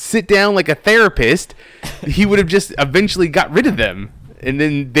sit down like a therapist, he would have just eventually got rid of them. And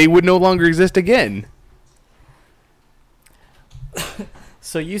then they would no longer exist again.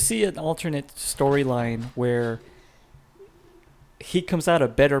 So you see an alternate storyline where he comes out a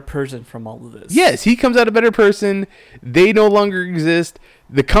better person from all of this. Yes, he comes out a better person. They no longer exist.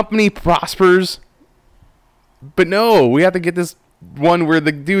 The company prospers. But no, we have to get this one where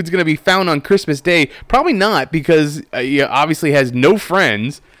the dude's going to be found on Christmas Day. Probably not, because he obviously has no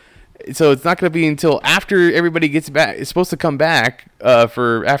friends. So it's not going to be until after everybody gets back. It's supposed to come back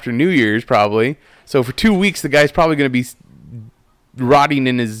for after New Year's, probably. So for 2 weeks, the guy's probably going to be rotting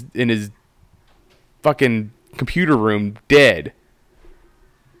in his fucking computer room, dead.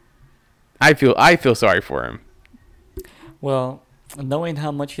 I feel sorry for him. Well, knowing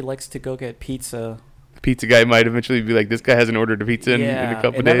how much he likes to go get pizza, the pizza guy might eventually be like, "This guy hasn't ordered a pizza in a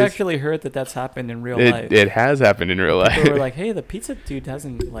couple and days." I've actually heard that's happened in real life. It has happened in real life. People were like, "Hey, the pizza dude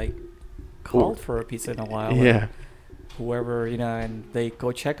hasn't called for a pizza in a while." Yeah. Whoever, and they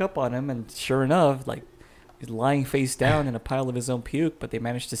go check up on him, and sure enough, he's lying face down in a pile of his own puke, but they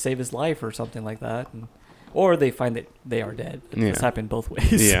managed to save his life or something like that, or they find that they are dead. It's happened both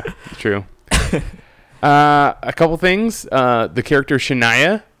ways. Yeah, true. A couple things. The character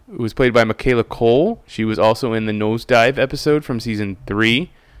Shania, who was played by Michaela Cole, she was also in the Nosedive episode from season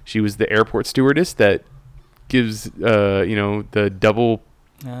 3. She was the airport stewardess that gives, the double.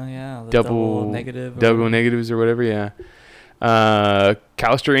 Oh yeah, double negatives or whatever. Yeah.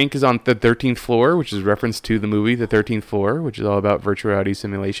 Callister Inc. is on the 13th floor, which is reference to the movie The 13th Floor, which is all about virtual reality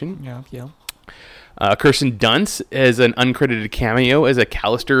simulation. Yeah. Kirsten Dunst has an uncredited cameo as a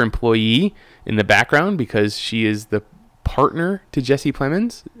Callister employee in the background because she is the partner to Jesse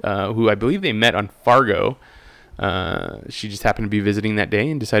Plemons, who I believe they met on Fargo. She just happened to be visiting that day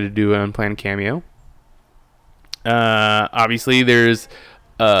and decided to do an unplanned cameo. Obviously, there's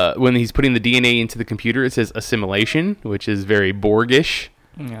when he's putting the DNA into the computer, it says assimilation, which is very Borgish.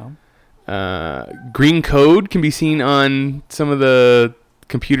 Yeah. Green code can be seen on some of the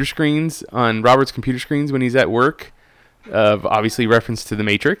computer screens, on Robert's computer screens when he's at work. Obviously, reference to the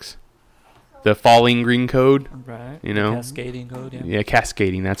Matrix. The falling green code. Right. Cascading code. Yeah. Yeah,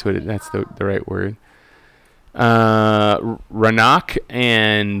 cascading. That's the right word. Ranak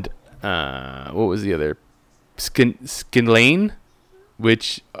and what was the other? Skinlane,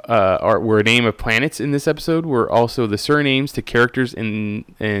 which were a name of planets in this episode, were also the surnames to characters in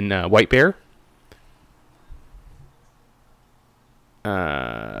White Bear.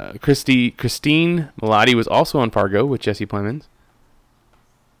 Christine Milotti was also on Fargo with Jesse Plemons.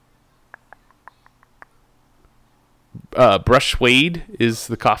 Brush Suede is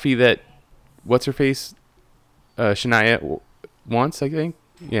the coffee that what's-her-face Shania wants, I think.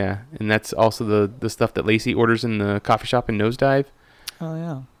 Yeah, and that's also the stuff that Lacey orders in the coffee shop in Nosedive. Oh,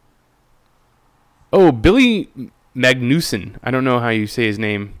 yeah. Oh, Billy Magnuson. I don't know how you say his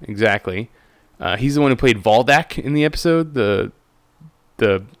name exactly. He's the one who played Voldak in the episode. The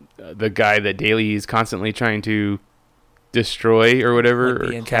guy that Daly is constantly trying to destroy or whatever. Like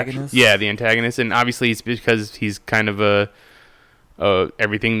the antagonist? Yeah, the antagonist. And obviously it's because he's kind of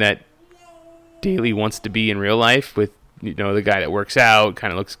everything that Daly wants to be in real life, with the guy that works out,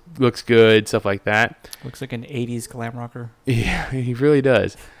 kind of looks good, stuff like that. Looks like an 80s glam rocker. Yeah, he really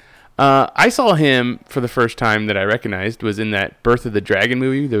does. I saw him for the first time that I recognized was in that Birth of the Dragon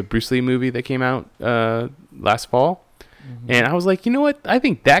movie, the Bruce Lee movie that came out last fall. Mm-hmm. And I was like, you know what? I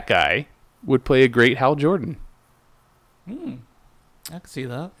think that guy would play a great Hal Jordan. I can see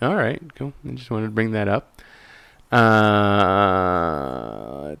that. All right, cool. I just wanted to bring that up.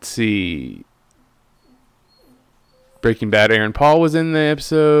 Let's see. Breaking Bad, Aaron Paul was in the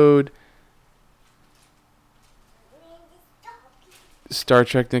episode. Star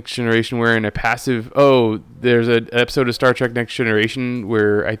Trek Next Generation wearing a passive... Oh, there's an episode of Star Trek Next Generation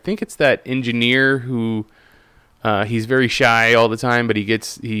where I think it's that engineer who... he's very shy all the time, but he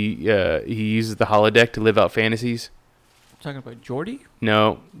uses the holodeck to live out fantasies. Talking about Geordi?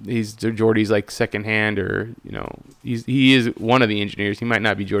 No, Geordi's like second hand, or he is one of the engineers. He might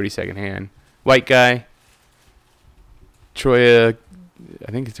not be Geordi second hand. White guy. Troya,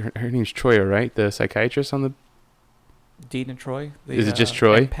 I think her name's Troya, right? The psychiatrist on the... Dean and Troy? Is it just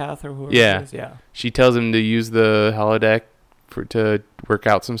Troy? Empath or whoever Yeah. it is? Yeah. She tells him to use the holodeck to work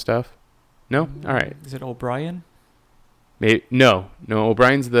out some stuff. No? All right. Is it O'Brien? Maybe, no.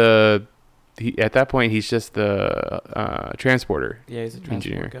 O'Brien's at that point, he's just the transporter. Yeah, he's a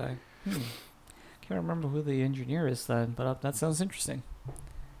engineer. transport guy. Can't remember who the engineer is then, but that sounds interesting.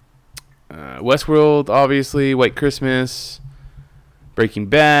 Westworld, obviously. White Christmas. Breaking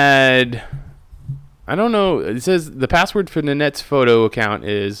Bad. I don't know. It says the password for Nanette's photo account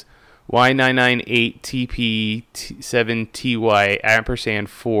is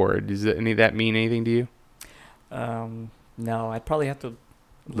Y998TP7TY4. Does any of that mean anything to you? No, I'd probably have to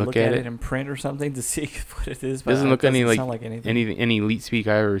look at it in print or something to see what it is. But doesn't look sound like anything. any elite speak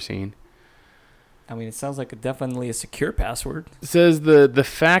I've ever seen. I mean, it sounds like definitely a secure password. It says the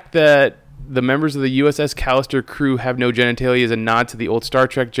fact that the members of the USS Callister crew have no genitalia is a nod to the old Star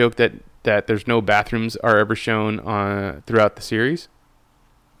Trek joke that there's no bathrooms are ever shown throughout the series.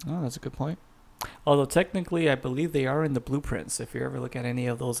 Oh, that's a good point. Although technically, I believe they are in the blueprints. If you ever look at any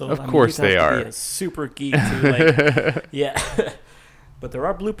of those, of course they are. Be a super geek to yeah. But there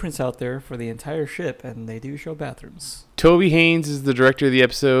are blueprints out there for the entire ship, and they do show bathrooms. Toby Haynes is the director of the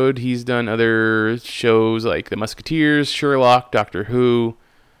episode. He's done other shows like The Musketeers, Sherlock, Doctor Who,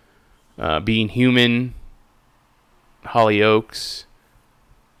 Being Human, Hollyoaks.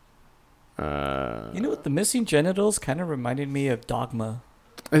 You know what? The missing genitals kind of reminded me of Dogma.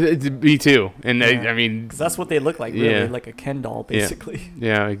 Me too. And yeah. I mean... Because that's what they look like, really. Like a Ken doll, basically.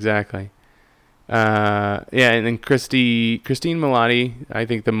 Yeah, exactly. And then Christine Milioti, I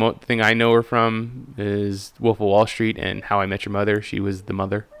think the thing I know her from is Wolf of Wall Street and How I Met Your Mother. She was the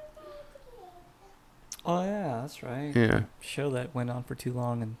mother. Oh, yeah, that's right. Yeah. Show that went on for too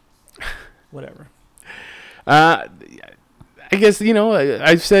long and whatever. I guess,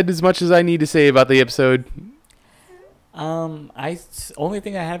 I've said as much as I need to say about the episode. Only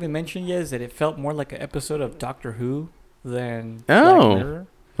thing I haven't mentioned yet is that it felt more like an episode of Doctor Who than Black Mirror.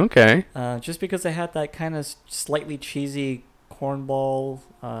 Okay. Just because they had that kind of slightly cheesy cornball,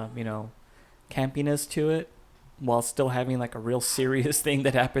 campiness to it, while still having like a real serious thing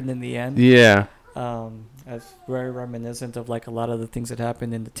that happened in the end. Yeah. It's very reminiscent of like a lot of the things that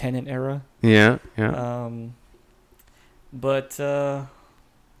happened in the Tennant era. Yeah.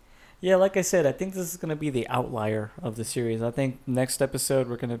 Yeah, like I said, I think this is going to be the outlier of the series. I think next episode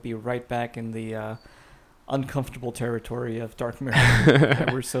we're going to be right back in the uncomfortable territory of Dark Mirror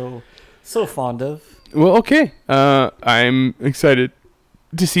that we're so fond of. Well, okay. I'm excited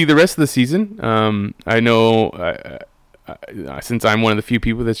to see the rest of the season. I know since I'm one of the few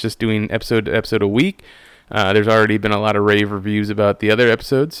people that's just doing episode to episode a week, there's already been a lot of rave reviews about the other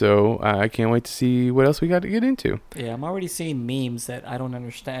episodes, so I can't wait to see what else we got to get into. Yeah, I'm already seeing memes that I don't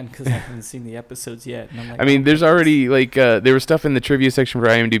understand because I haven't seen the episodes yet. And I'm like, I mean, there's already there was stuff in the trivia section for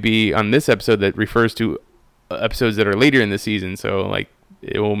IMDb on this episode that refers to episodes that are later in the season, so like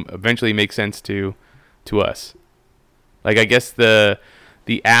it will eventually make sense to us. Like I guess the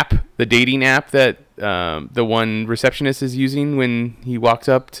app, the dating app that the one receptionist is using when he walks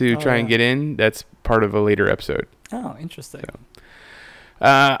up to try and get in, that's part of a later episode. Oh, interesting. So,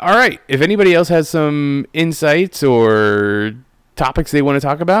 all right. If anybody else has some insights or topics they want to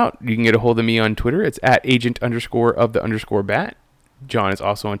talk about, you can get a hold of me on Twitter. It's @agent_of_the_bat. John is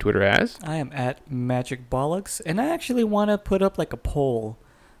also on Twitter as. I am at Magic Bollocks, and I actually want to put up like a poll.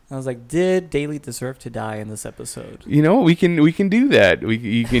 I was like, did Daly deserve to die in this episode? You know, we can do that.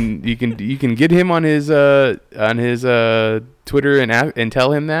 You can get him on his Twitter and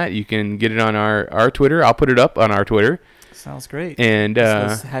tell him that. You can get it on our Twitter. I'll put it up on our Twitter. Sounds great. And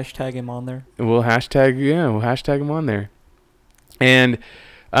let's hashtag him on there. We'll hashtag him on there. And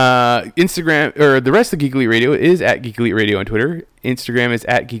Instagram, or the rest of Geek Elite Radio, is at Geek Elite Radio on Twitter. Instagram is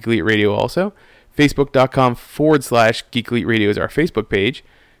at Geek Elite Radio also. Facebook.com/Geek Elite Radio is our Facebook page.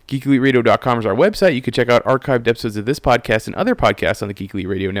 GeekEliteRadio.com is our website. You can check out archived episodes of this podcast and other podcasts on the Geek Elite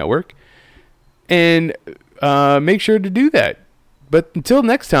Radio Network. And make sure to do that. But until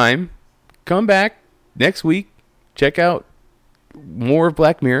next time, come back next week. Check out more of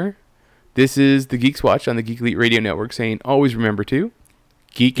Black Mirror. This is the Geeks Watch on the Geek Elite Radio Network saying, always remember to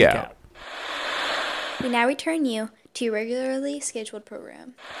geek out. We now return you to your regularly scheduled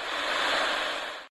program.